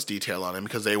surveillance detail on him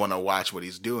because they want to watch what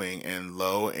he's doing. And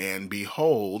lo and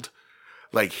behold,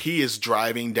 like he is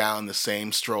driving down the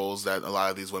same strolls that a lot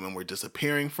of these women were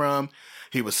disappearing from.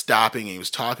 He was stopping and he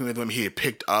was talking with them. He had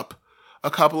picked up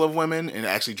a couple of women and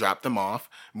actually dropped them off.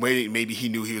 Maybe he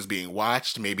knew he was being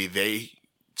watched. Maybe they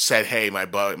said, hey, my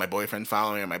boyfriend's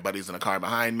following me, or my buddy's in a car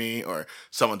behind me, or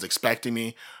someone's expecting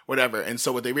me, whatever. And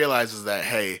so what they realize is that,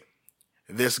 hey,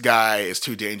 this guy is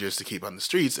too dangerous to keep on the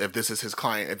streets. If this is his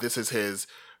client, if this is his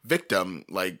victim,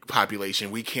 like,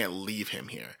 population, we can't leave him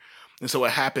here. And so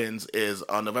what happens is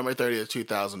on November 30th,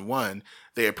 2001,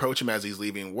 they approach him as he's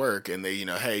leaving work and they,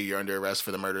 hey, you're under arrest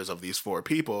for the murders of these 4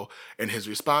 people. And his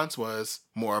response was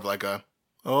more of like oh,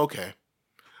 okay.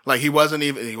 Like he wasn't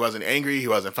angry. He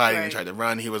wasn't fighting. Right. He tried to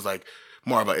run. He was like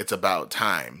more of a, it's about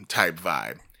time type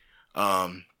vibe.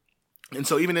 And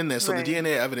so even in this, so the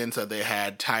DNA evidence that they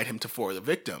had tied him to 4 of the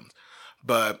victims,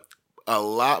 but a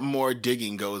lot more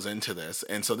digging goes into this.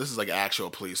 And so this is like actual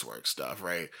police work stuff,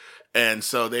 right? And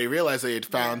so they realized they had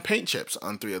found paint chips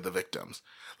on 3 of the victims,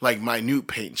 like minute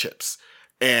paint chips.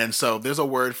 And so there's a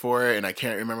word for it, and I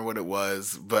can't remember what it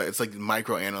was, but it's like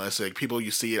microanalysis. Like people,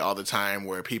 you see it all the time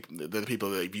where the people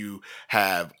that if you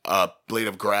have a blade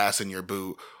of grass in your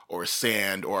boot or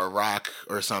sand or a rock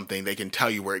or something, they can tell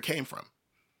you where it came from.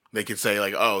 They could say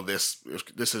like, oh, this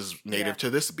is native to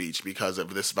this beach because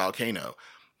of this volcano.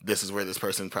 This is where this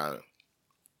person probably...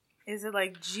 Is it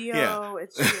like geo?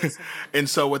 It's geo. And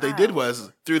so what they did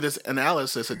was, through this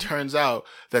analysis, it turns out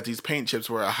that these paint chips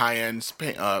were a high-end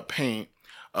paint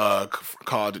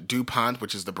called DuPont,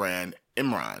 which is the brand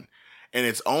Imran. And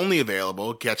it's only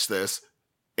available, catch this,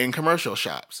 in commercial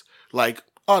shops, like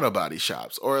auto body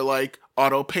shops or like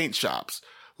auto paint shops,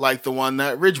 like the one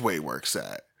that Ridgway works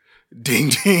at. Ding,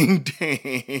 ding,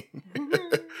 ding.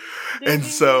 And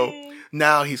so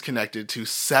now he's connected to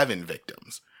 7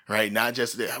 victims. Right? Not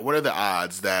just, what are the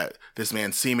odds that this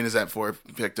man's semen is at 4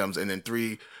 victims and then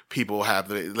 3 people have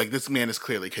this man is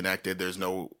clearly connected. There's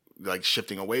no like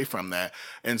shifting away from that.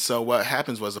 And so what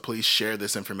happens was the police share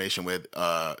this information with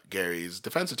Gary's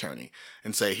defense attorney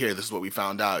and say, here, this is what we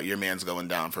found out. Your man's going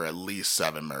down for at least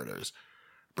 7 murders,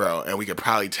 bro. And we could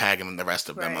probably tag him and the rest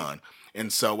of them on.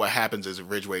 And so what happens is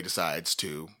Ridgway decides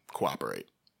to cooperate.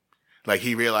 Like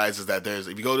he realizes that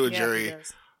if you go to a jury,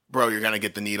 bro, you're gonna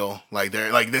get the needle. Like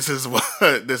this is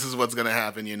what's gonna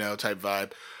happen, type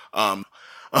vibe.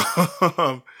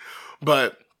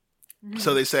 But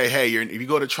so they say, hey, if you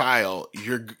go to trial,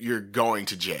 you're going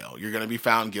to jail. You're gonna be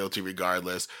found guilty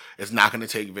regardless. It's not gonna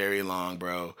take very long,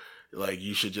 bro. Like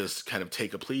you should just kind of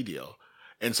take a plea deal.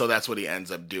 And so that's what he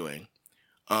ends up doing.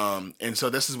 And so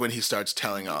this is when he starts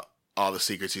telling all the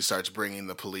secrets. He starts bringing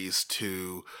the police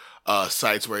to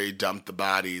sites where he dumped the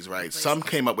bodies. Right, some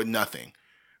came up with nothing.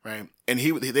 Right. And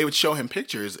they would show him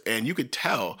pictures and you could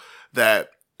tell that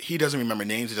he doesn't remember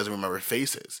names, he doesn't remember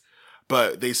faces.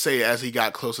 But they say as he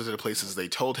got closer to the places they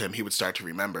told him, he would start to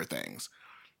remember things.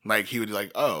 Like, he would be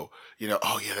like, oh,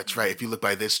 oh, yeah, that's right. If you look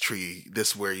by this tree,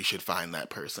 this is where you should find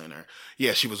that person. Or,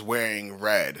 yeah, she was wearing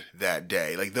red that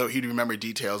day. Like, though he'd remember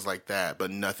details like that, but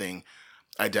nothing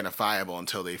identifiable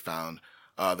until they found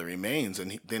the remains.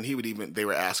 And then they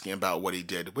were asking about what he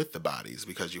did with the bodies,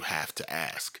 because you have to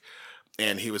ask.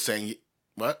 And he was saying,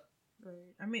 what? Right.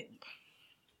 I mean,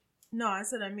 no, I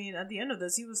said, at the end of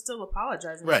this, he was still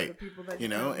apologizing right. to the people that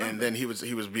and then he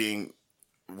was being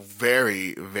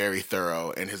very, very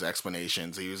thorough in his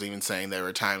explanations. He was even saying there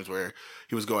were times where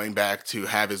he was going back to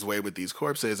have his way with these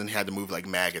corpses and he had to move like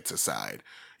maggots aside,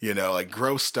 like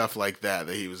gross stuff like that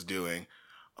he was doing.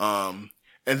 And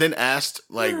then asked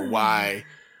like why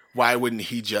wouldn't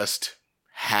he just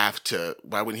have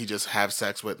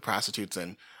sex with prostitutes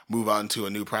and move on to a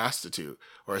new prostitute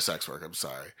or a sex worker? I'm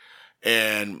sorry.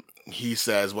 And he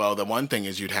says, well, the one thing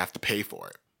is you'd have to pay for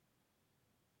it.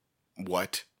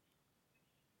 What?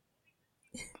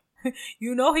 He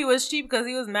was cheap because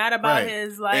he was mad about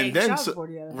his child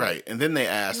support. Right. And then they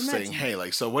asked, saying, hey,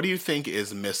 like, so what do you think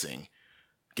is missing,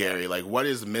 Gary? Like, what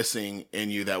is missing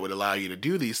in you that would allow you to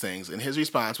do these things? And his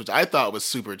response, which I thought was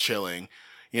super chilling,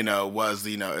 was,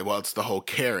 it's the whole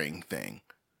caring thing.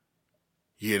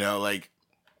 Like,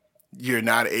 you're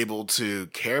not able to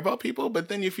care about people. But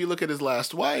then if you look at his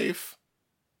last wife,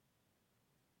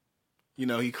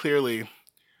 he clearly,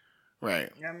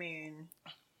 right.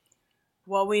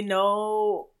 Well, we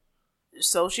know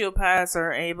sociopaths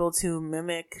are able to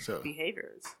mimic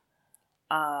behaviors.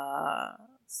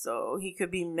 So he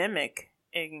could be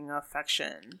mimicking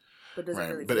affection, but doesn't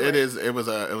really. But it was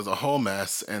a whole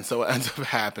mess, and so what ends up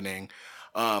happening.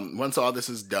 Once all this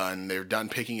is done, they're done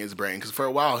picking his brain, because for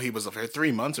a while for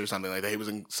 3 months or something like that, he was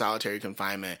in solitary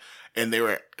confinement, and they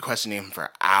were questioning him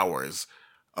for hours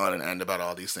on end about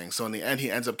all these things. So in the end, he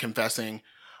ends up confessing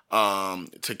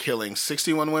to killing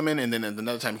 61 women, and then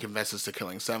another time he confesses to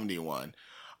killing 71.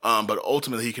 But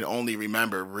ultimately, he can only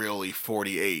remember really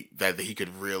 48 that he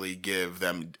could really give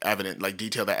them evidence, like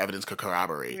detail that evidence could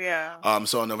corroborate. Yeah.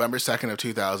 So on November 2nd of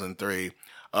 2003,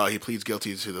 he pleads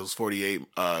guilty to those 48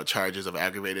 charges of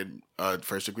aggravated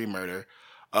first-degree murder.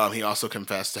 He also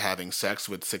confessed to having sex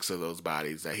with 6 of those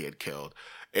bodies that he had killed,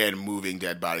 and moving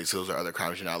dead bodies. So those are other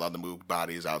crimes. You're not allowed to move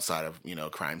bodies outside of,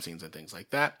 crime scenes and things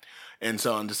like that. And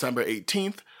so on December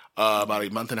 18th, about a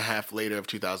month and a half later of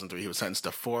 2003, he was sentenced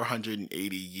to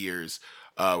 480 years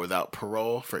without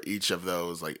parole for each of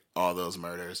those, like all those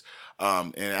murders.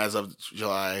 And as of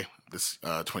July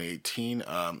 2018,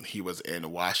 he was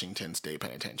in Washington State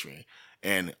Penitentiary.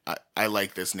 And I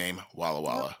like this name, Walla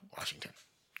Walla, Washington.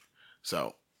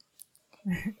 So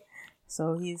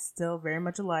he's still very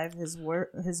much alive. His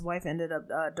wife ended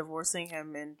up divorcing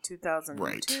him in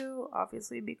 2002,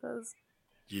 obviously, because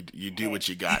you do what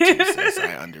you got to, sis.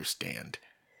 I understand.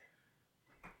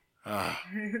 But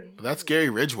that's Gary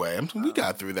Ridgway. We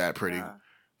got through that pretty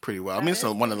well. I mean, it's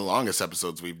one of the longest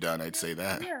episodes we've done. I'd say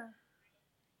that. Yeah.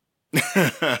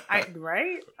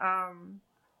 Right.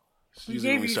 We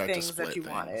gave you things that you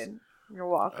wanted. You're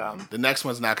welcome. The next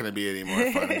one's not going to be any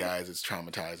more fun, guys. It's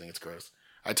traumatizing. It's gross.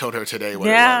 I told her today what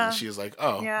it was, and she was like,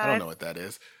 "Oh, I don't know what that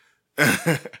is."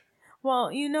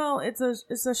 Well,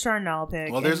 it's a Charnel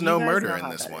pick. Well, there's no murder in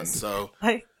this one, so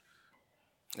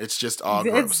it's just all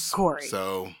gross. It's gory.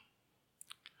 So,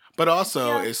 but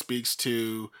also it speaks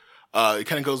to, it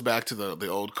kind of goes back to the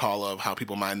old call of how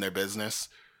people mind their business.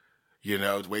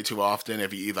 Way too often,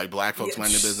 if you like black folks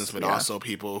mind their business, but also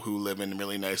people who live in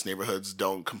really nice neighborhoods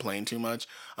don't complain too much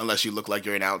unless you look like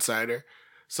you're an outsider.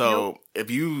 So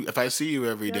if I see you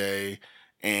every day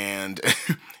and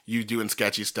you doing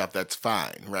sketchy stuff, that's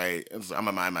fine, right? I'm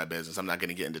gonna mind my business. I'm not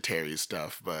gonna get into Terry's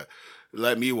stuff, but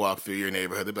let me walk through your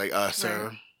neighborhood. They'll be like,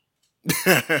 sir.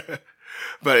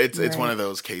 But it's one of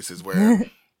those cases where,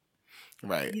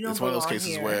 it's one of those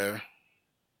cases where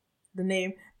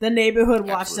the neighborhood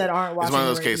watch that aren't watching. It's one of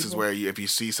those cases where if you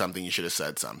see something, you should have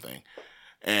said something.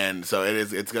 And so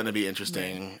it's going to be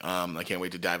interesting. I can't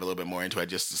wait to dive a little bit more into it. I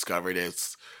just discovered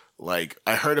it's like,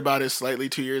 I heard about it slightly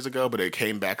 2 years ago, but it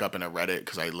came back up in a Reddit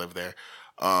because I live there.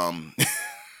 A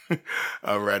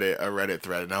Reddit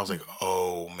thread. And I was like,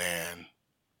 oh man.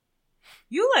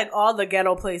 You like all the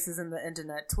ghetto places in the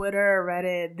internet, Twitter,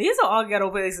 Reddit. These are all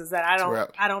ghetto places that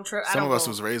I don't trust. Some of us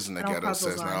was raised in the ghetto,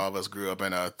 sis. Now all of us grew up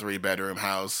in a 3-bedroom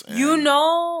house. And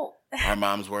our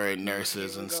moms were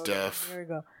nurses and stuff. Here we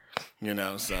go.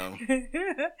 So.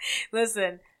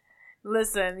 Listen.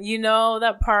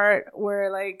 That part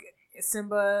where like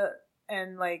Simba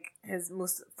and like his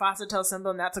Mufasa tells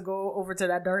Simba not to go over to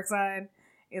that dark side,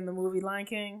 in the movie Lion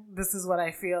King. This is what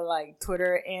I feel like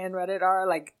Twitter and Reddit are.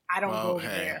 Like, I don't go over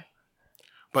there.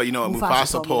 But you know what?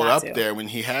 Mufasa pulled up there when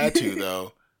he had to,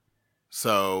 though.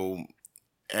 So,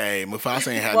 hey,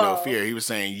 Mufasa ain't had no fear. He was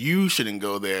saying, you shouldn't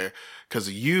go there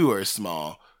because you are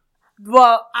small.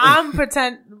 Well,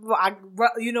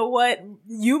 you know what?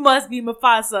 You must be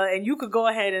Mufasa, and you could go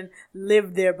ahead and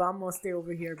live there, but I'm going to stay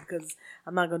over here because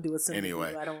I'm not going to do a simple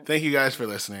Anyway, thank you guys for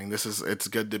listening. It's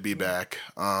good to be back.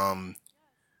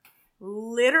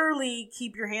 Literally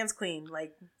keep your hands clean,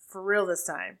 like, for real this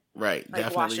time. Right. Like,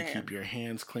 definitely keep your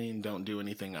hands clean. Don't do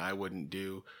anything I wouldn't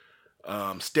do.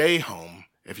 Stay home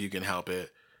if you can help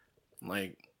it.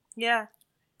 Like, yeah,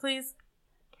 please.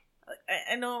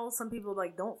 I know some people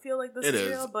like don't feel like this is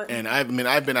real, but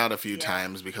I've been out a few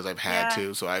times because I've had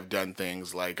to. So I've done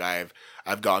things like I've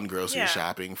gone grocery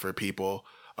shopping for people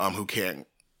who can't.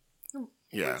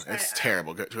 Yeah, it's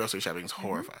terrible. Grocery shopping is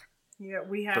horrifying. Yeah,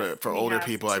 we have. But for older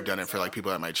people, I've done it for like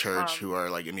people at my church who are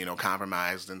like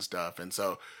immunocompromised and stuff, and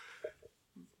so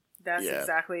that's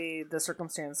exactly the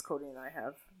circumstance Cody and I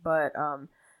have. But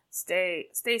stay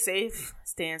safe,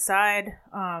 stay inside.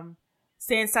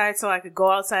 Stay inside so I could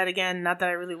go outside again. Not that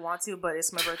I really want to, but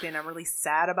it's my birthday and I'm really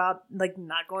sad about like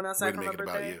not going outside for my birthday.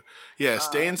 About you. Yeah,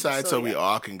 stay inside so we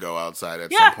all can go outside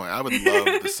at some point. I would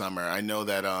love the summer. I know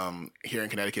that here in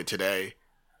Connecticut today,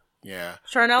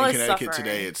 Charnel in is Connecticut suffering.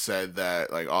 Today, it said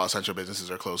that like all essential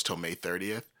businesses are closed till May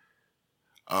 30th.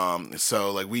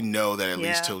 So like we know that at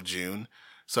least till June.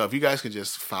 So if you guys could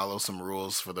just follow some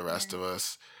rules for the rest of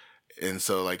us. And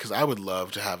so, like, because I would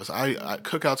love to have us.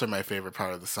 Cookouts are my favorite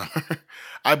part of the summer.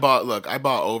 I bought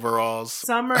overalls.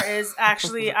 Summer is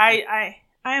actually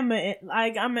I'm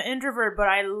an introvert, but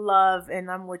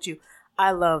I'm with you.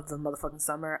 I love the motherfucking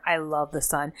summer. I love the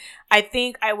sun. I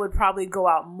think I would probably go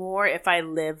out more if I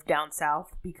lived down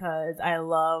south because I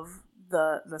love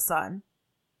the sun.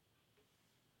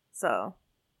 So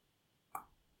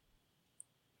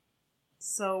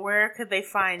where could they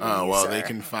find you? Oh well, sir? They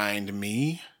can find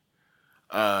me.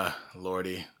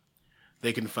 Lordy.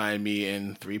 They can find me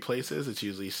in 3 places. It's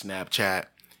usually Snapchat,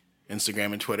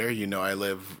 Instagram, and Twitter. You know I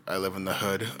live in the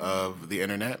hood of the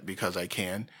internet because I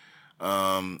can.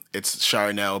 It's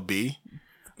Charnel B.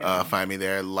 Find me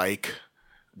there. Like,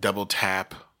 double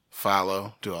tap,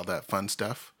 follow, do all that fun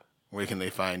stuff. Where can they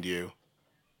find you?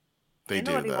 They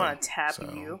do, nobody want to tap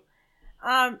you.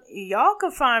 Y'all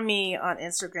can find me on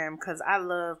Instagram because I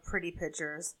love pretty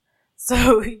pictures.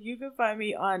 So you can find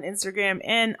me on Instagram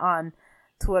and on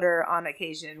Twitter on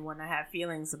occasion when I have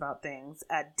feelings about things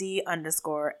at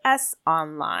D_S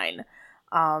online.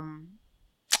 And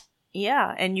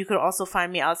you could also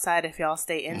find me outside if y'all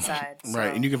stay inside. So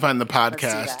right, and you can find the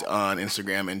podcast on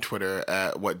Instagram and Twitter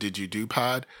at What Did You Do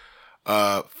Pod.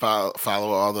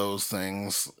 Follow all those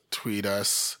things. Tweet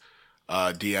us.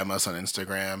 DM us on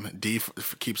Instagram. D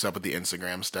keeps up with the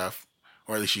Instagram stuff,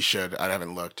 or at least she should. I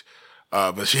haven't looked.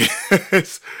 But she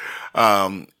is,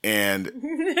 and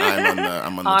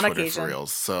I'm on the Twitter occasion. For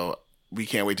reals. So we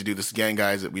can't wait to do this again,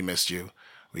 guys. We missed you.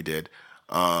 We did.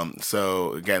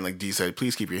 So again, like Dee said,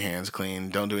 please keep your hands clean.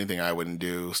 Don't do anything I wouldn't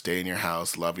do. Stay in your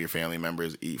house. Love your family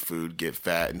members. Eat food. Get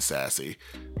fat and sassy.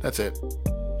 That's it.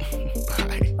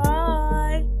 Bye.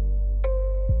 Bye.